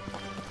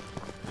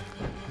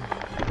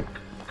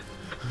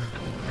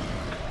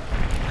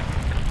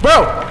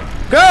 Bro!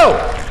 Go!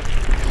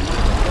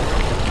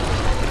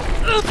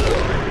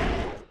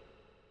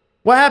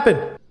 What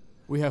happened?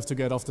 We have to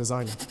get off this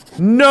island.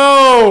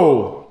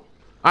 No!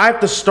 I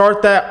have to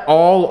start that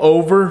all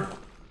over?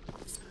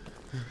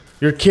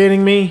 You're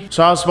kidding me?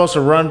 So I was supposed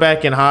to run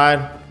back and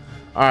hide?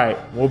 Alright,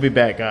 we'll be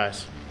back,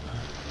 guys.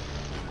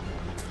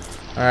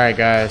 Alright,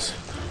 guys.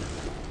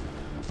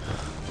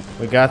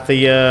 We got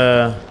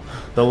the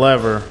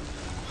lever.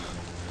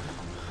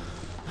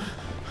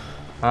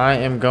 I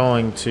am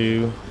going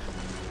to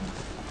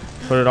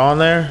put it on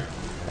there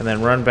and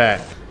then run back.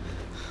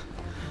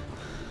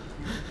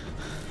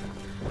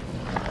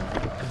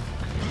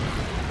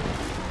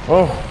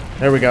 Oh,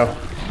 there we go.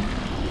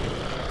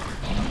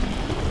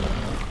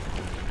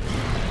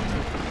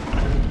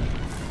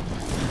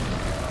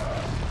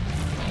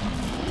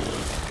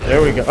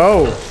 There we go.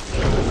 Oh!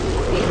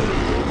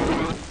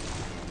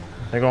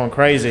 They're going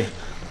crazy.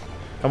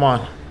 Come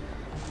on.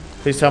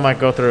 Please tell me I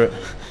can go through it.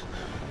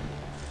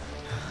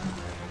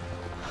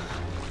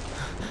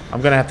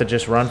 I'm gonna have to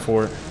just run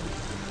for it.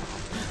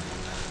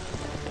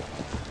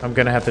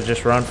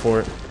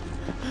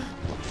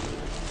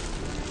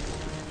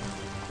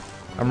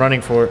 I'm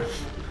running for it.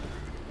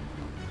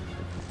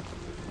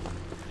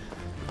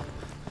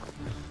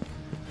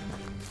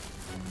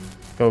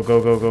 Go,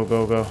 go, go, go,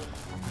 go, go.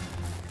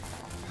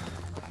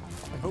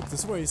 I hope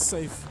this way is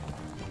safe.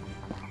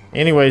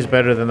 Anyway's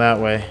better than that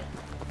way.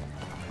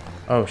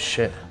 Oh,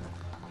 shit.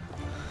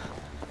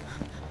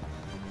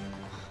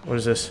 What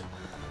is this?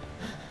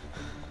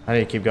 I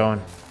need to keep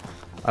going.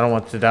 I don't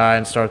want to die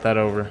and start that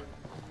over.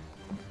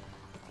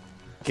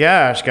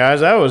 Gosh, guys,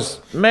 that was...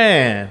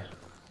 Man.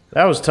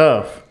 That was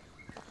tough.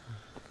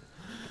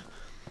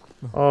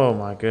 Oh,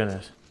 my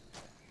goodness.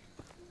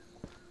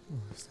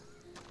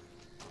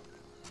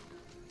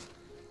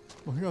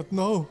 Oh my god,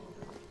 no.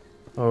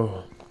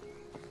 Oh.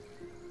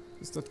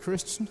 Is that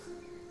Christian?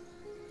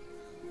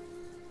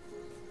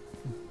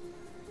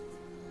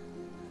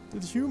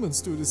 Did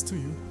humans do this to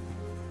you?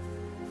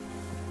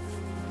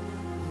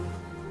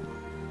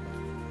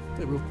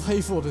 They will pay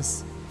for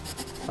this.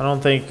 I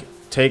don't think...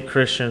 Take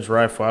Christian's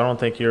rifle. I don't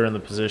think you're in the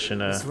position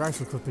to... This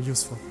rifle could be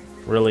useful.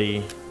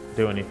 Really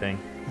do anything.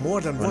 More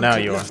than well, one now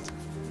clip you left. are.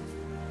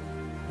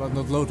 But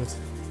not loaded.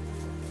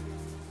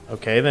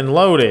 Okay, then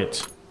load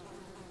it.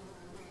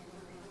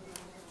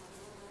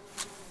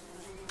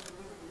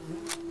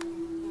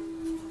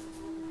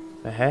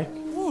 The heck?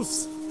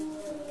 Wolves!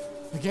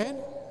 Again?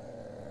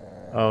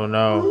 Oh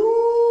no.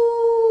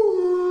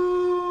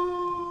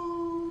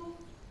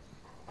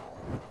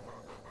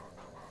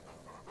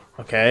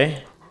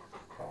 Okay.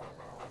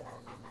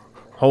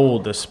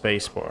 Hold the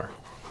spacebar.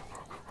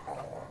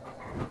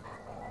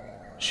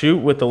 Shoot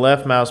with the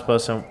left mouse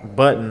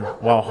button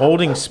while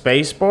holding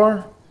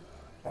spacebar?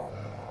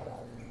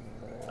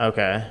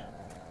 Okay.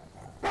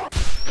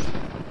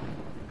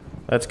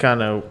 That's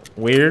kind of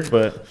weird,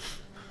 but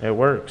it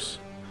works.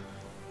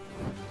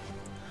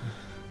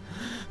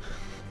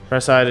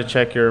 Press I to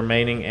check your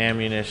remaining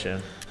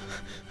ammunition.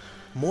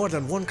 More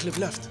than one clip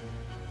left.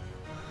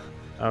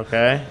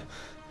 Okay.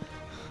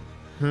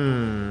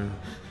 I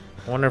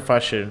wonder if I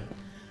should...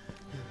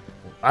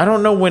 I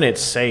don't know when it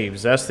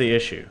saves. That's the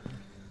issue.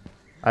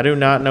 I do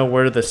not know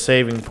where the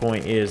saving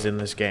point is in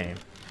this game.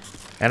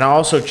 And I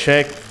also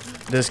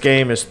checked this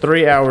game is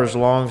 3 hours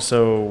long,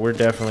 so we're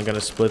definitely going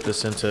to split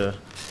this into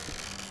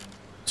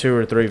 2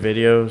 or 3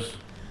 videos.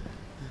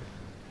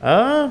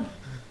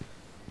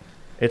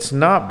 It's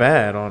not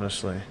bad,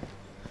 honestly.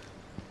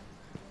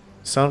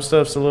 Some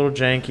stuff's a little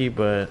janky,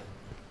 but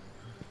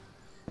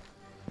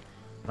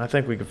I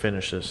think we can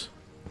finish this.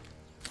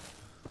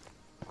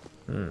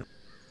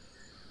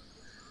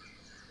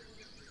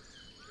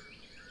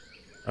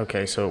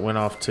 Okay, so it went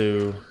off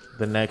to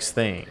the next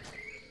thing.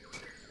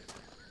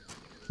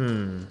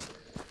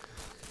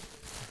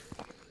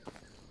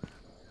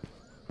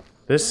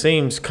 This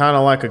seems kind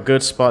of like a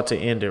good spot to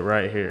end it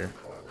right here.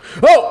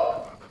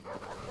 Oh!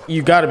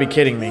 You gotta be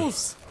kidding me.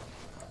 Wolves!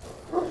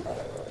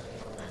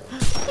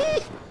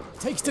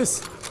 Take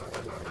this!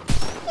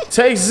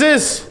 Take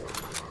this!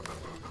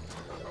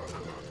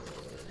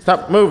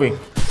 Stop moving.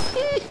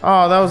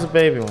 Oh, that was a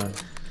baby one.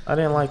 I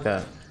didn't like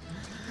that.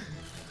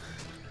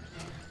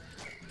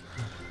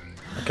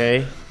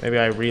 Okay, maybe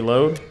I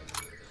reload.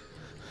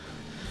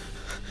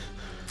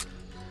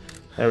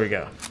 There we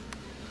go.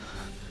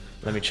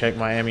 Let me check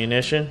my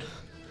ammunition.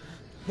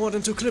 More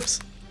than 2 clips.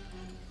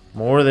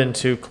 More than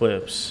 2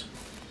 clips.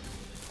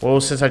 Well,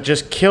 since I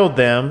just killed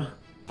them,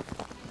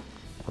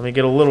 let me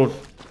get a little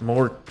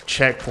more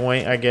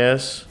checkpoint, I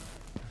guess.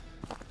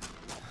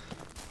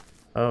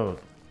 Oh.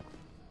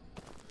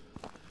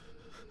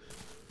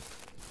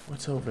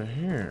 What's over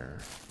here?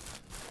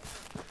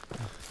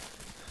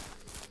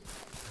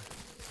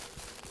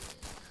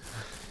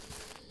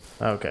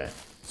 Okay.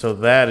 So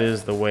that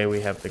is the way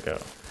we have to go.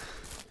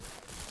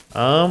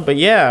 But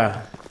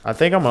yeah, I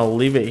think I'm gonna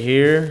leave it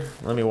here.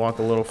 Let me walk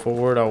a little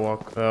forward. I'll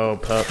walk. Oh,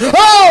 pup.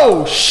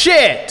 Oh,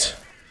 shit!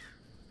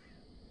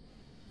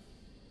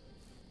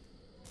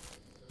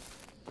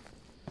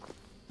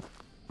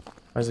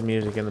 Where's the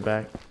music in the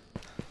back?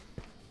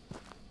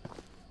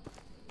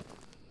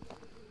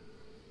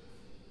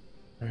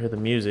 I hear the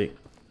music.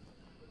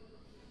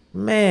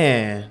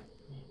 Man,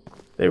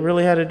 they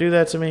really had to do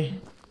that to me.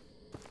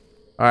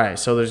 All right,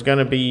 so there's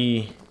gonna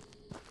be.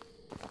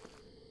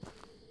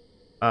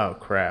 Oh,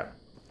 crap.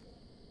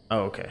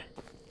 Oh, okay.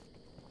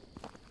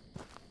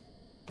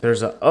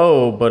 There's a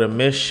O, but a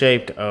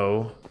misshaped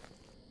O.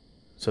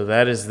 So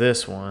that is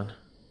this one.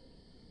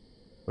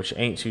 Which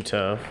ain't too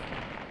tough.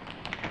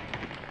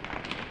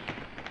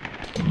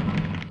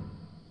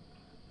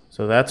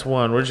 So that's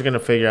one. We're just going to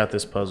figure out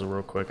this puzzle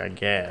real quick, I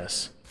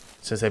guess.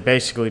 Since they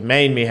basically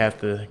made me have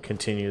to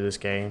continue this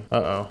game.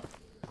 Uh-oh.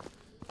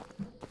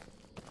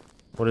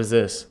 What is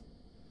this?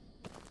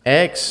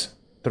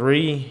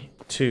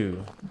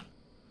 X32.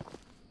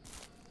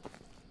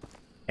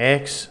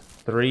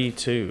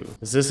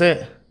 X32. Is this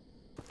it?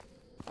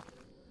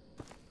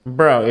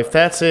 Bro, if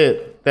that's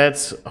it,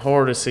 that's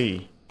hard to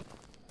see.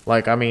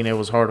 Like, I mean, it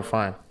was hard to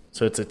find.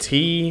 So it's a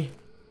T,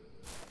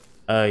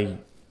 a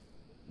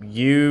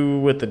U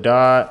with the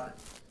dot,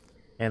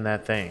 and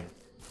that thing.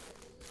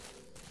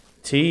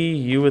 T,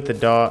 U with the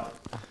dot,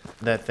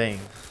 that thing.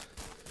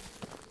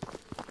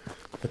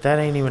 But that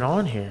ain't even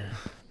on here.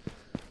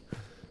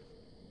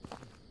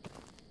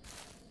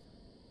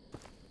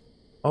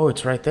 Oh,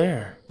 it's right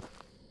there.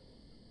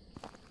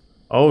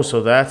 Oh,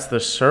 so that's the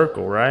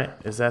circle, right?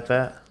 Is that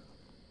that?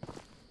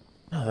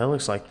 No, that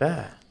looks like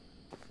that.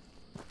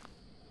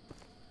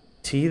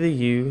 T, the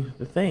U,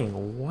 the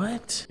thing.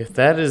 What? If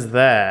that is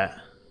that,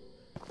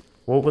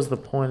 what was the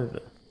point of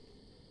it?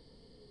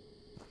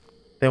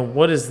 Then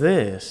what is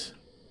this?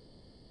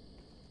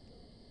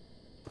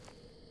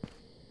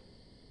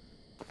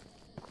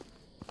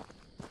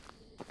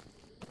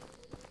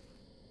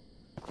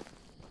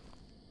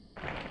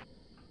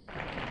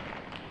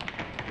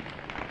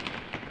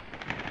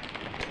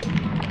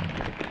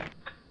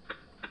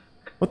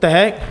 What the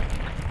heck?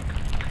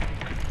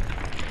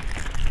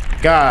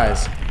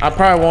 Guys, I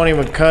probably won't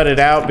even cut it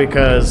out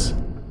because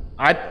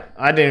I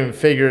didn't even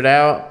figure it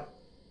out.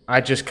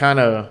 I just kind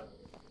of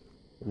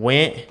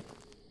went.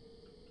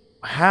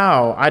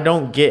 How? I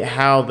don't get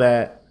how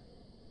that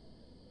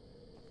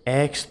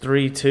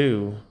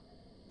X32.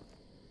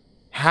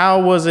 How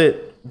was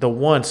it the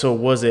one? So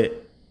was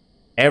it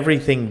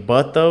everything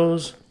but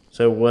those?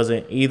 So it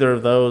wasn't either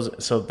of those.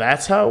 So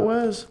that's how it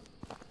was?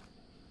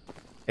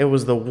 It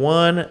was the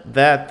one,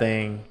 that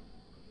thing.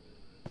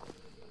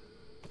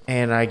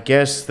 And I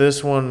guess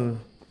this one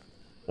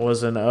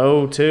was an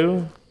O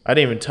too? I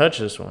didn't even touch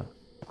this one.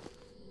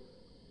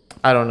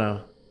 I don't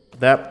know.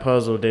 That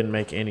puzzle didn't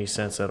make any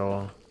sense at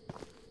all.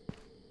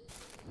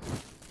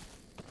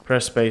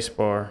 Press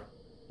spacebar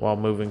while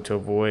moving to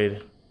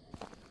avoid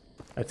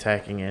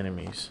attacking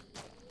enemies.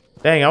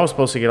 Dang, I was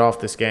supposed to get off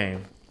this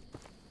game.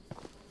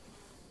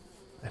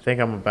 I think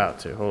I'm about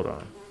to. Hold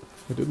on.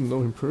 I didn't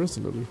know him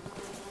personally.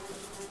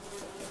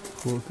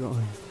 Poor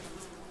guy.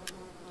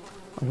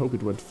 I hope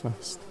it went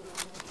fast.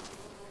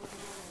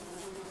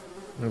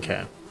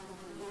 Okay.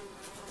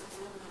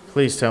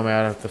 Please tell me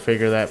I have to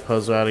figure that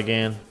puzzle out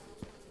again.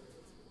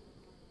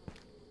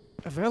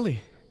 A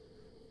valley.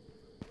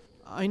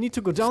 I need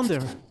to go down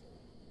there.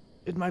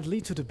 It might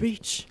lead to the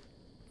beach.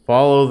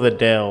 Follow the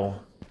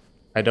Dell.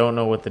 I don't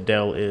know what the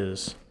Dell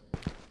is.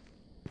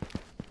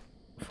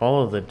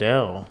 Follow the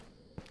Dell.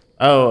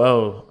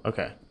 Oh,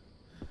 okay.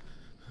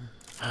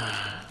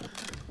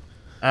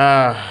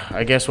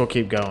 I guess we'll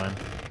keep going.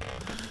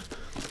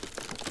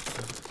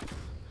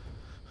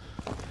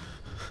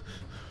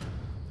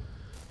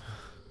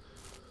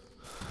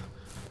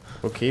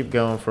 We'll keep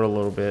going for a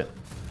little bit.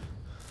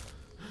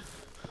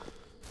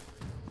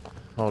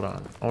 Hold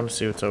on. I want to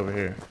see what's over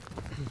here.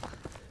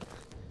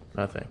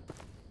 Nothing.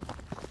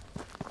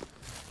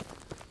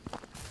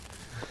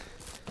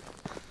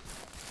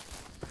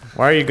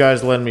 Why are you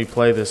guys letting me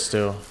play this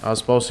still? I was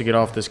supposed to get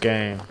off this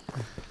game.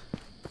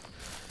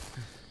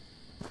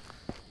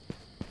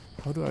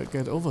 How do I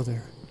get over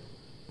there?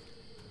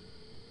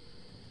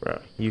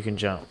 Bro, you can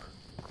jump.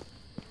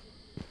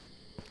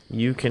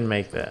 You can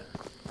make that.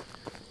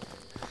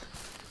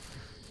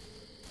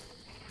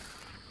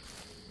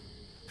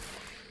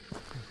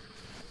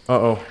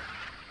 Uh-oh.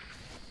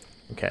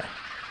 Okay.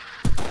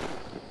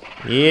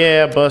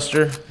 Yeah,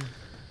 Buster.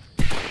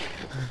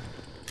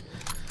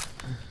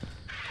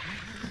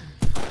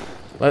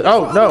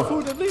 Oh, no.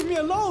 Food and leave me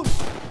alone.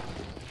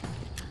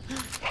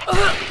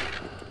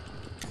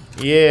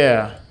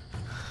 Yeah.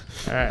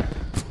 Alright.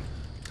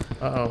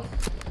 Uh-oh.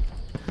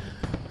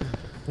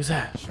 Who's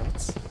that?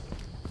 Shots?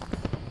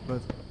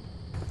 But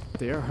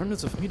they are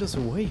hundreds of meters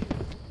away.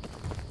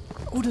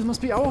 Oh, this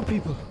must be our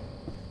people.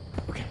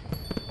 Okay.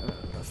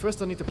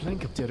 First I need the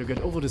plank up there to get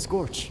over this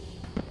gorge.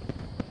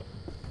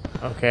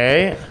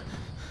 Okay.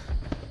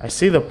 I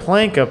see the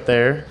plank up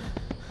there.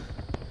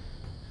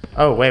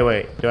 Oh,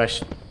 wait. Do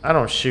I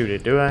don't shoot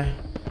it, do I?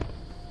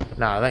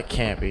 Nah, that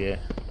can't be it.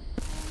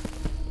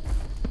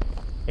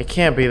 It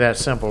can't be that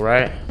simple,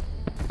 right?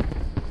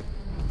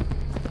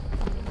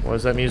 What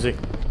is that music?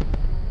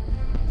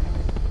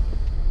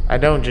 I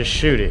don't just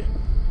shoot it.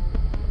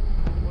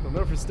 What on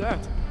earth is that?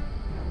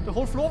 The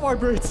whole floor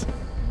vibrates.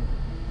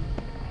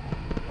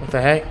 What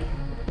the heck?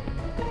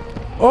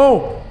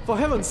 Oh! For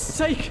heaven's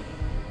sake!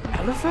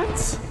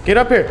 Elephants? Get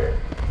up here!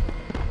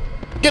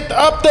 Get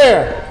up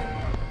there!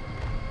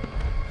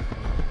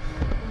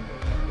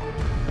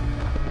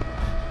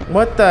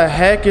 What the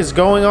heck is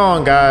going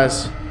on,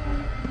 guys?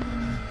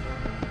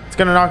 It's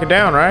gonna knock it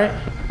down, right?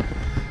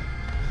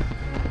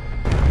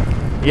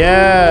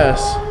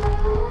 Yes!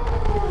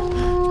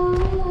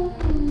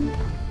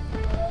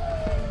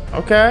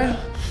 Okay.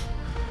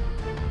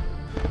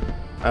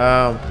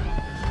 Oh!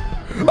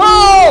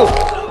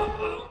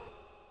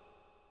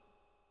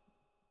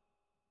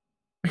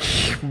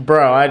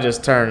 Bro, I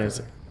just turned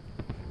it.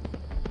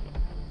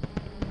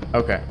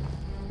 Okay.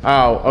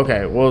 Oh,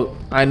 okay. Well,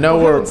 I know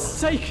For we're... heaven's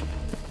sake!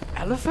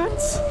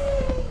 Elephants?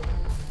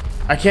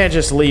 I can't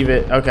just leave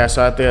it. Okay,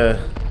 so I have to...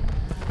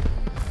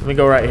 Let me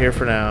go right here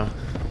for now.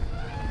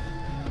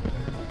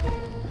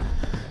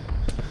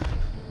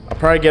 I'll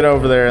probably get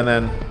over there and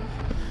then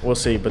we'll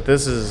see. But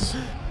this is...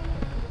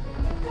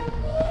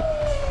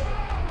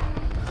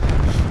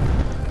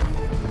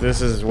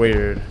 This is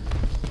weird.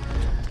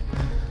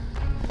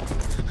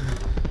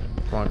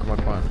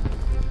 Come on.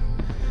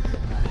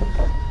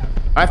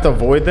 I have to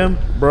avoid them?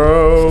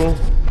 Bro.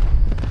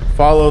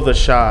 Follow the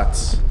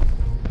shots.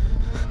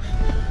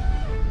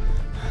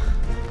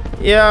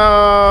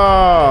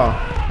 Yo!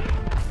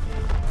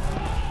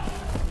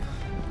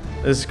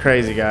 This is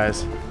crazy,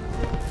 guys.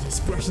 This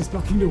brush is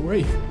blocking the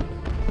way.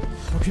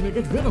 How can I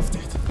get rid of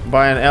that?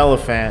 By an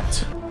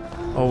elephant.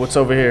 Oh, what's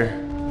over here?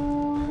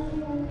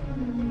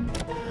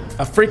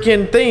 A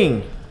freaking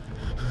thing.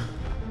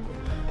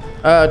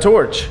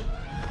 Torch.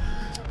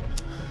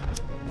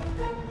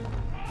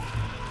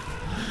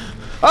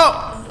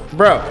 Oh,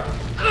 bro.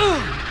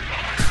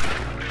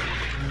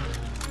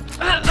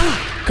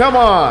 Come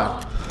on.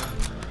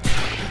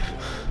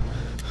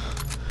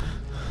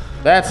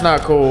 That's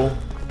not cool.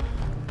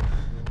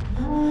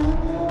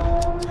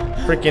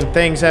 Freaking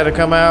things had to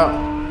come out.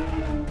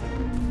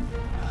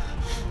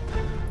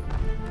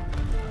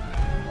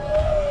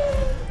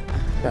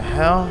 The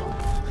hell?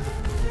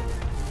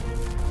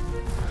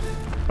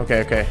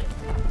 Okay.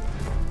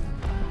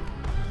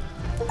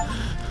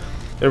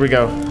 There we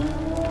go.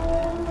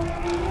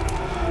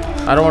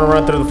 I don't want to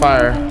run through the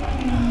fire.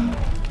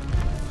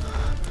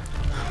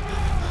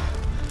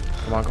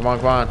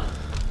 Come on.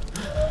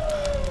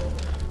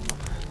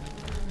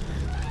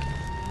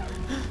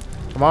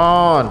 Come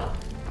on.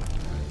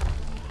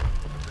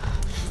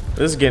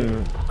 This is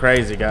getting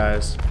crazy,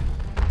 guys.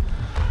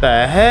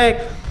 The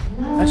heck?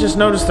 I just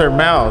noticed their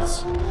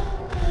mouths. Come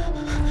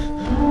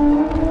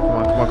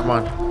on, come on, come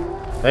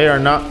on. They are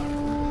not...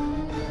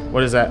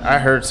 What is that? I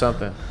heard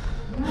something.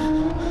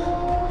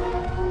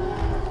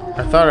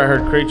 I thought I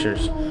heard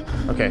creatures.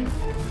 Okay.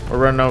 We're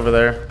running over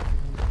there.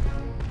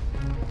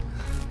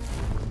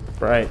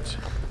 Right.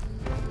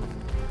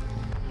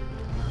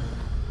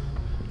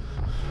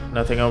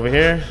 Nothing over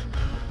here.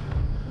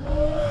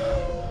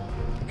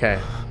 Okay.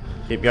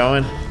 Keep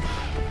going.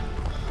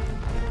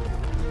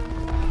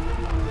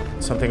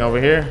 Something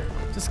over here.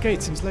 This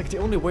gate seems like the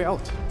only way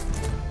out.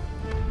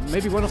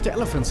 Maybe one of the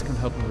elephants can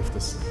help me with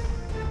this.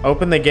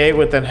 Open the gate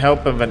with the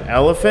help of an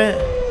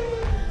elephant?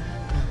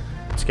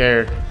 I'm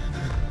scared.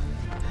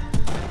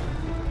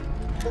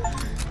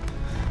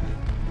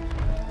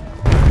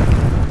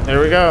 There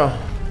we go.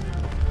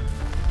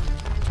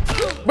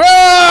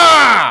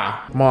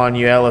 Ah! Come on,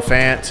 you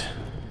elephant.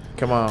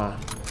 Come on.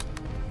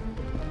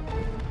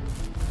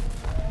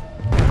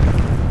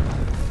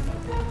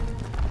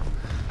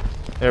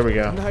 There we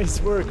go.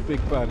 Nice work, big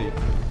buddy.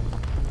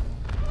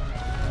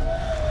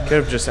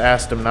 Could have just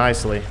asked him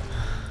nicely.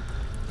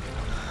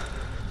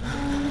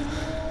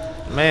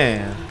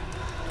 Man.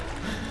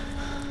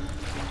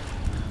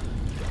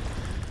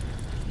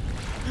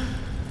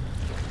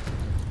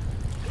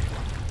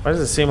 Why does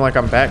it seem like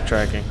I'm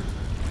backtracking?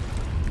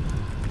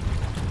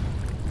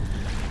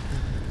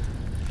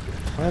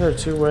 Why are there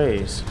two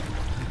ways?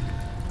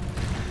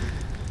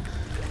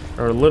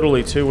 Or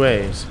literally two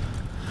ways.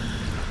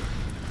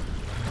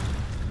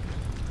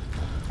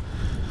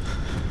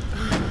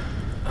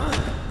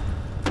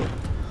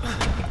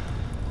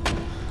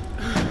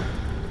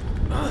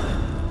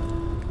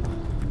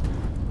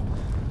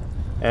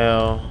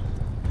 L.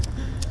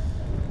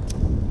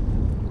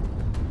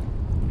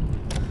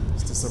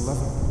 Is this a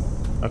lever?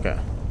 Okay.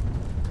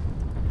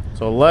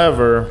 So a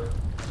lever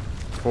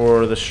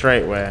for the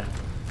straight way.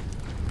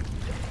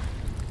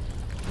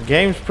 The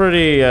game's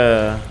pretty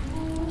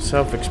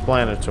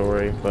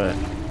self-explanatory, but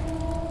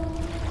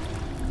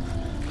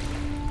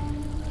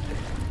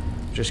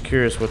just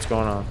curious what's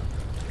going on.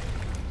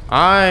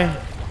 I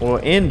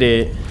will end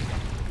it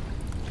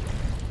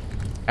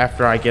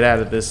after I get out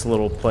of this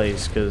little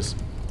place, because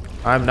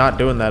I'm not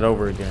doing that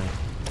over again.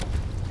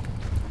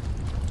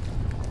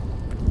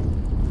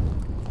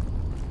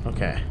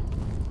 Okay.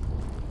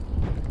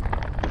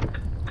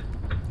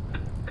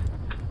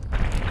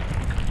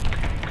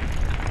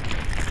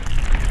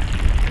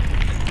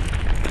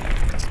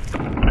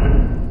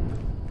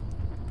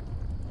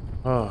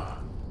 Oh.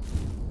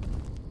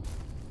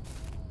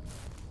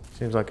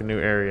 Seems like a new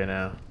area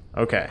now.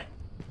 Okay.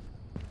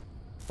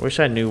 Wish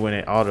I knew when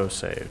it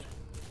auto-saved.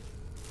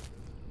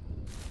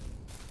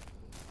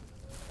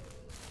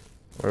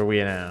 Where are we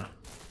now?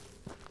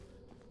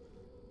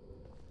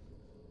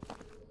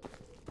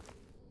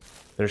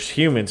 There's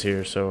humans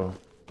here, so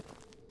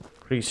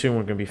pretty soon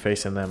we're gonna be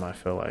facing them, I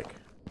feel like.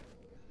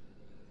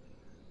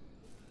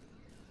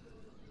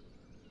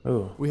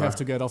 Ooh. We have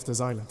to get off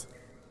this island.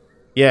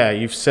 Yeah,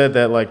 you've said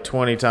that like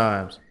 20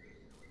 times.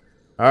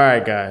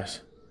 Alright,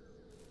 guys.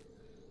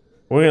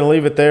 We're gonna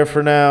leave it there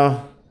for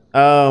now.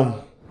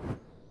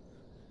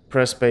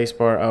 Press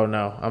spacebar. Oh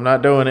no, I'm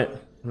not doing it.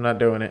 I'm not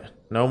doing it.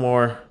 No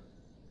more.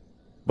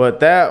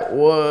 But that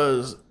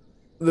was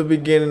the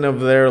beginning of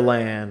their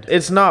land.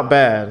 It's not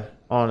bad,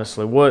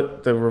 honestly.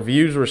 What the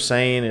reviews were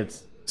saying,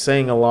 it's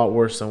saying a lot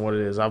worse than what it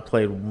is. I've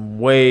played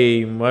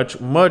way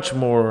much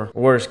more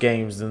worse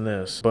games than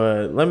this.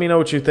 But let me know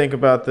what you think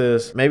about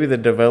this. Maybe the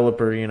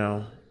developer, you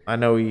know, I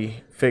know he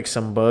fixed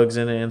some bugs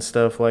in it and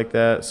stuff like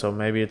that, so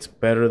maybe it's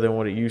better than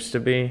what it used to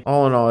be.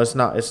 All in all, it's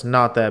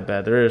not that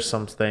bad. There is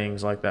some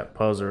things like that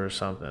puzzle or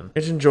something.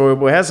 It's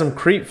enjoyable. It has some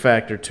creep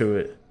factor to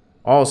it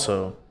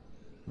also.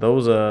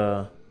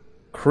 Those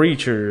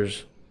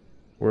creatures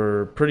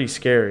were pretty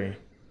scary.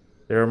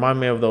 They remind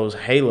me of those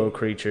Halo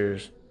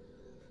creatures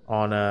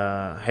on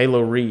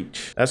Halo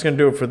Reach. That's gonna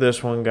do it for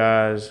this one,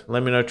 guys.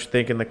 Let me know what you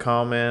think in the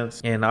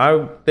comments, and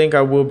I think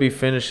I will be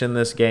finishing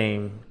this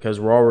game because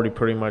we're already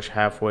pretty much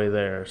halfway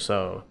there,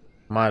 so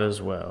might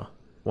as well.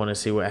 Want to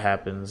see what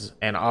happens,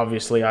 and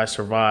obviously I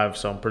survived,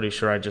 so I'm pretty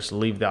sure I just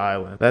leave the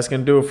island. That's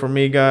gonna do it for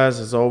me, guys.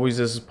 As always,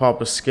 this is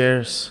Papa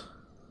Scarce.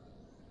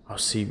 I'll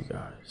see you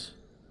guys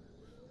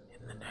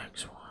in the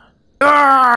next one.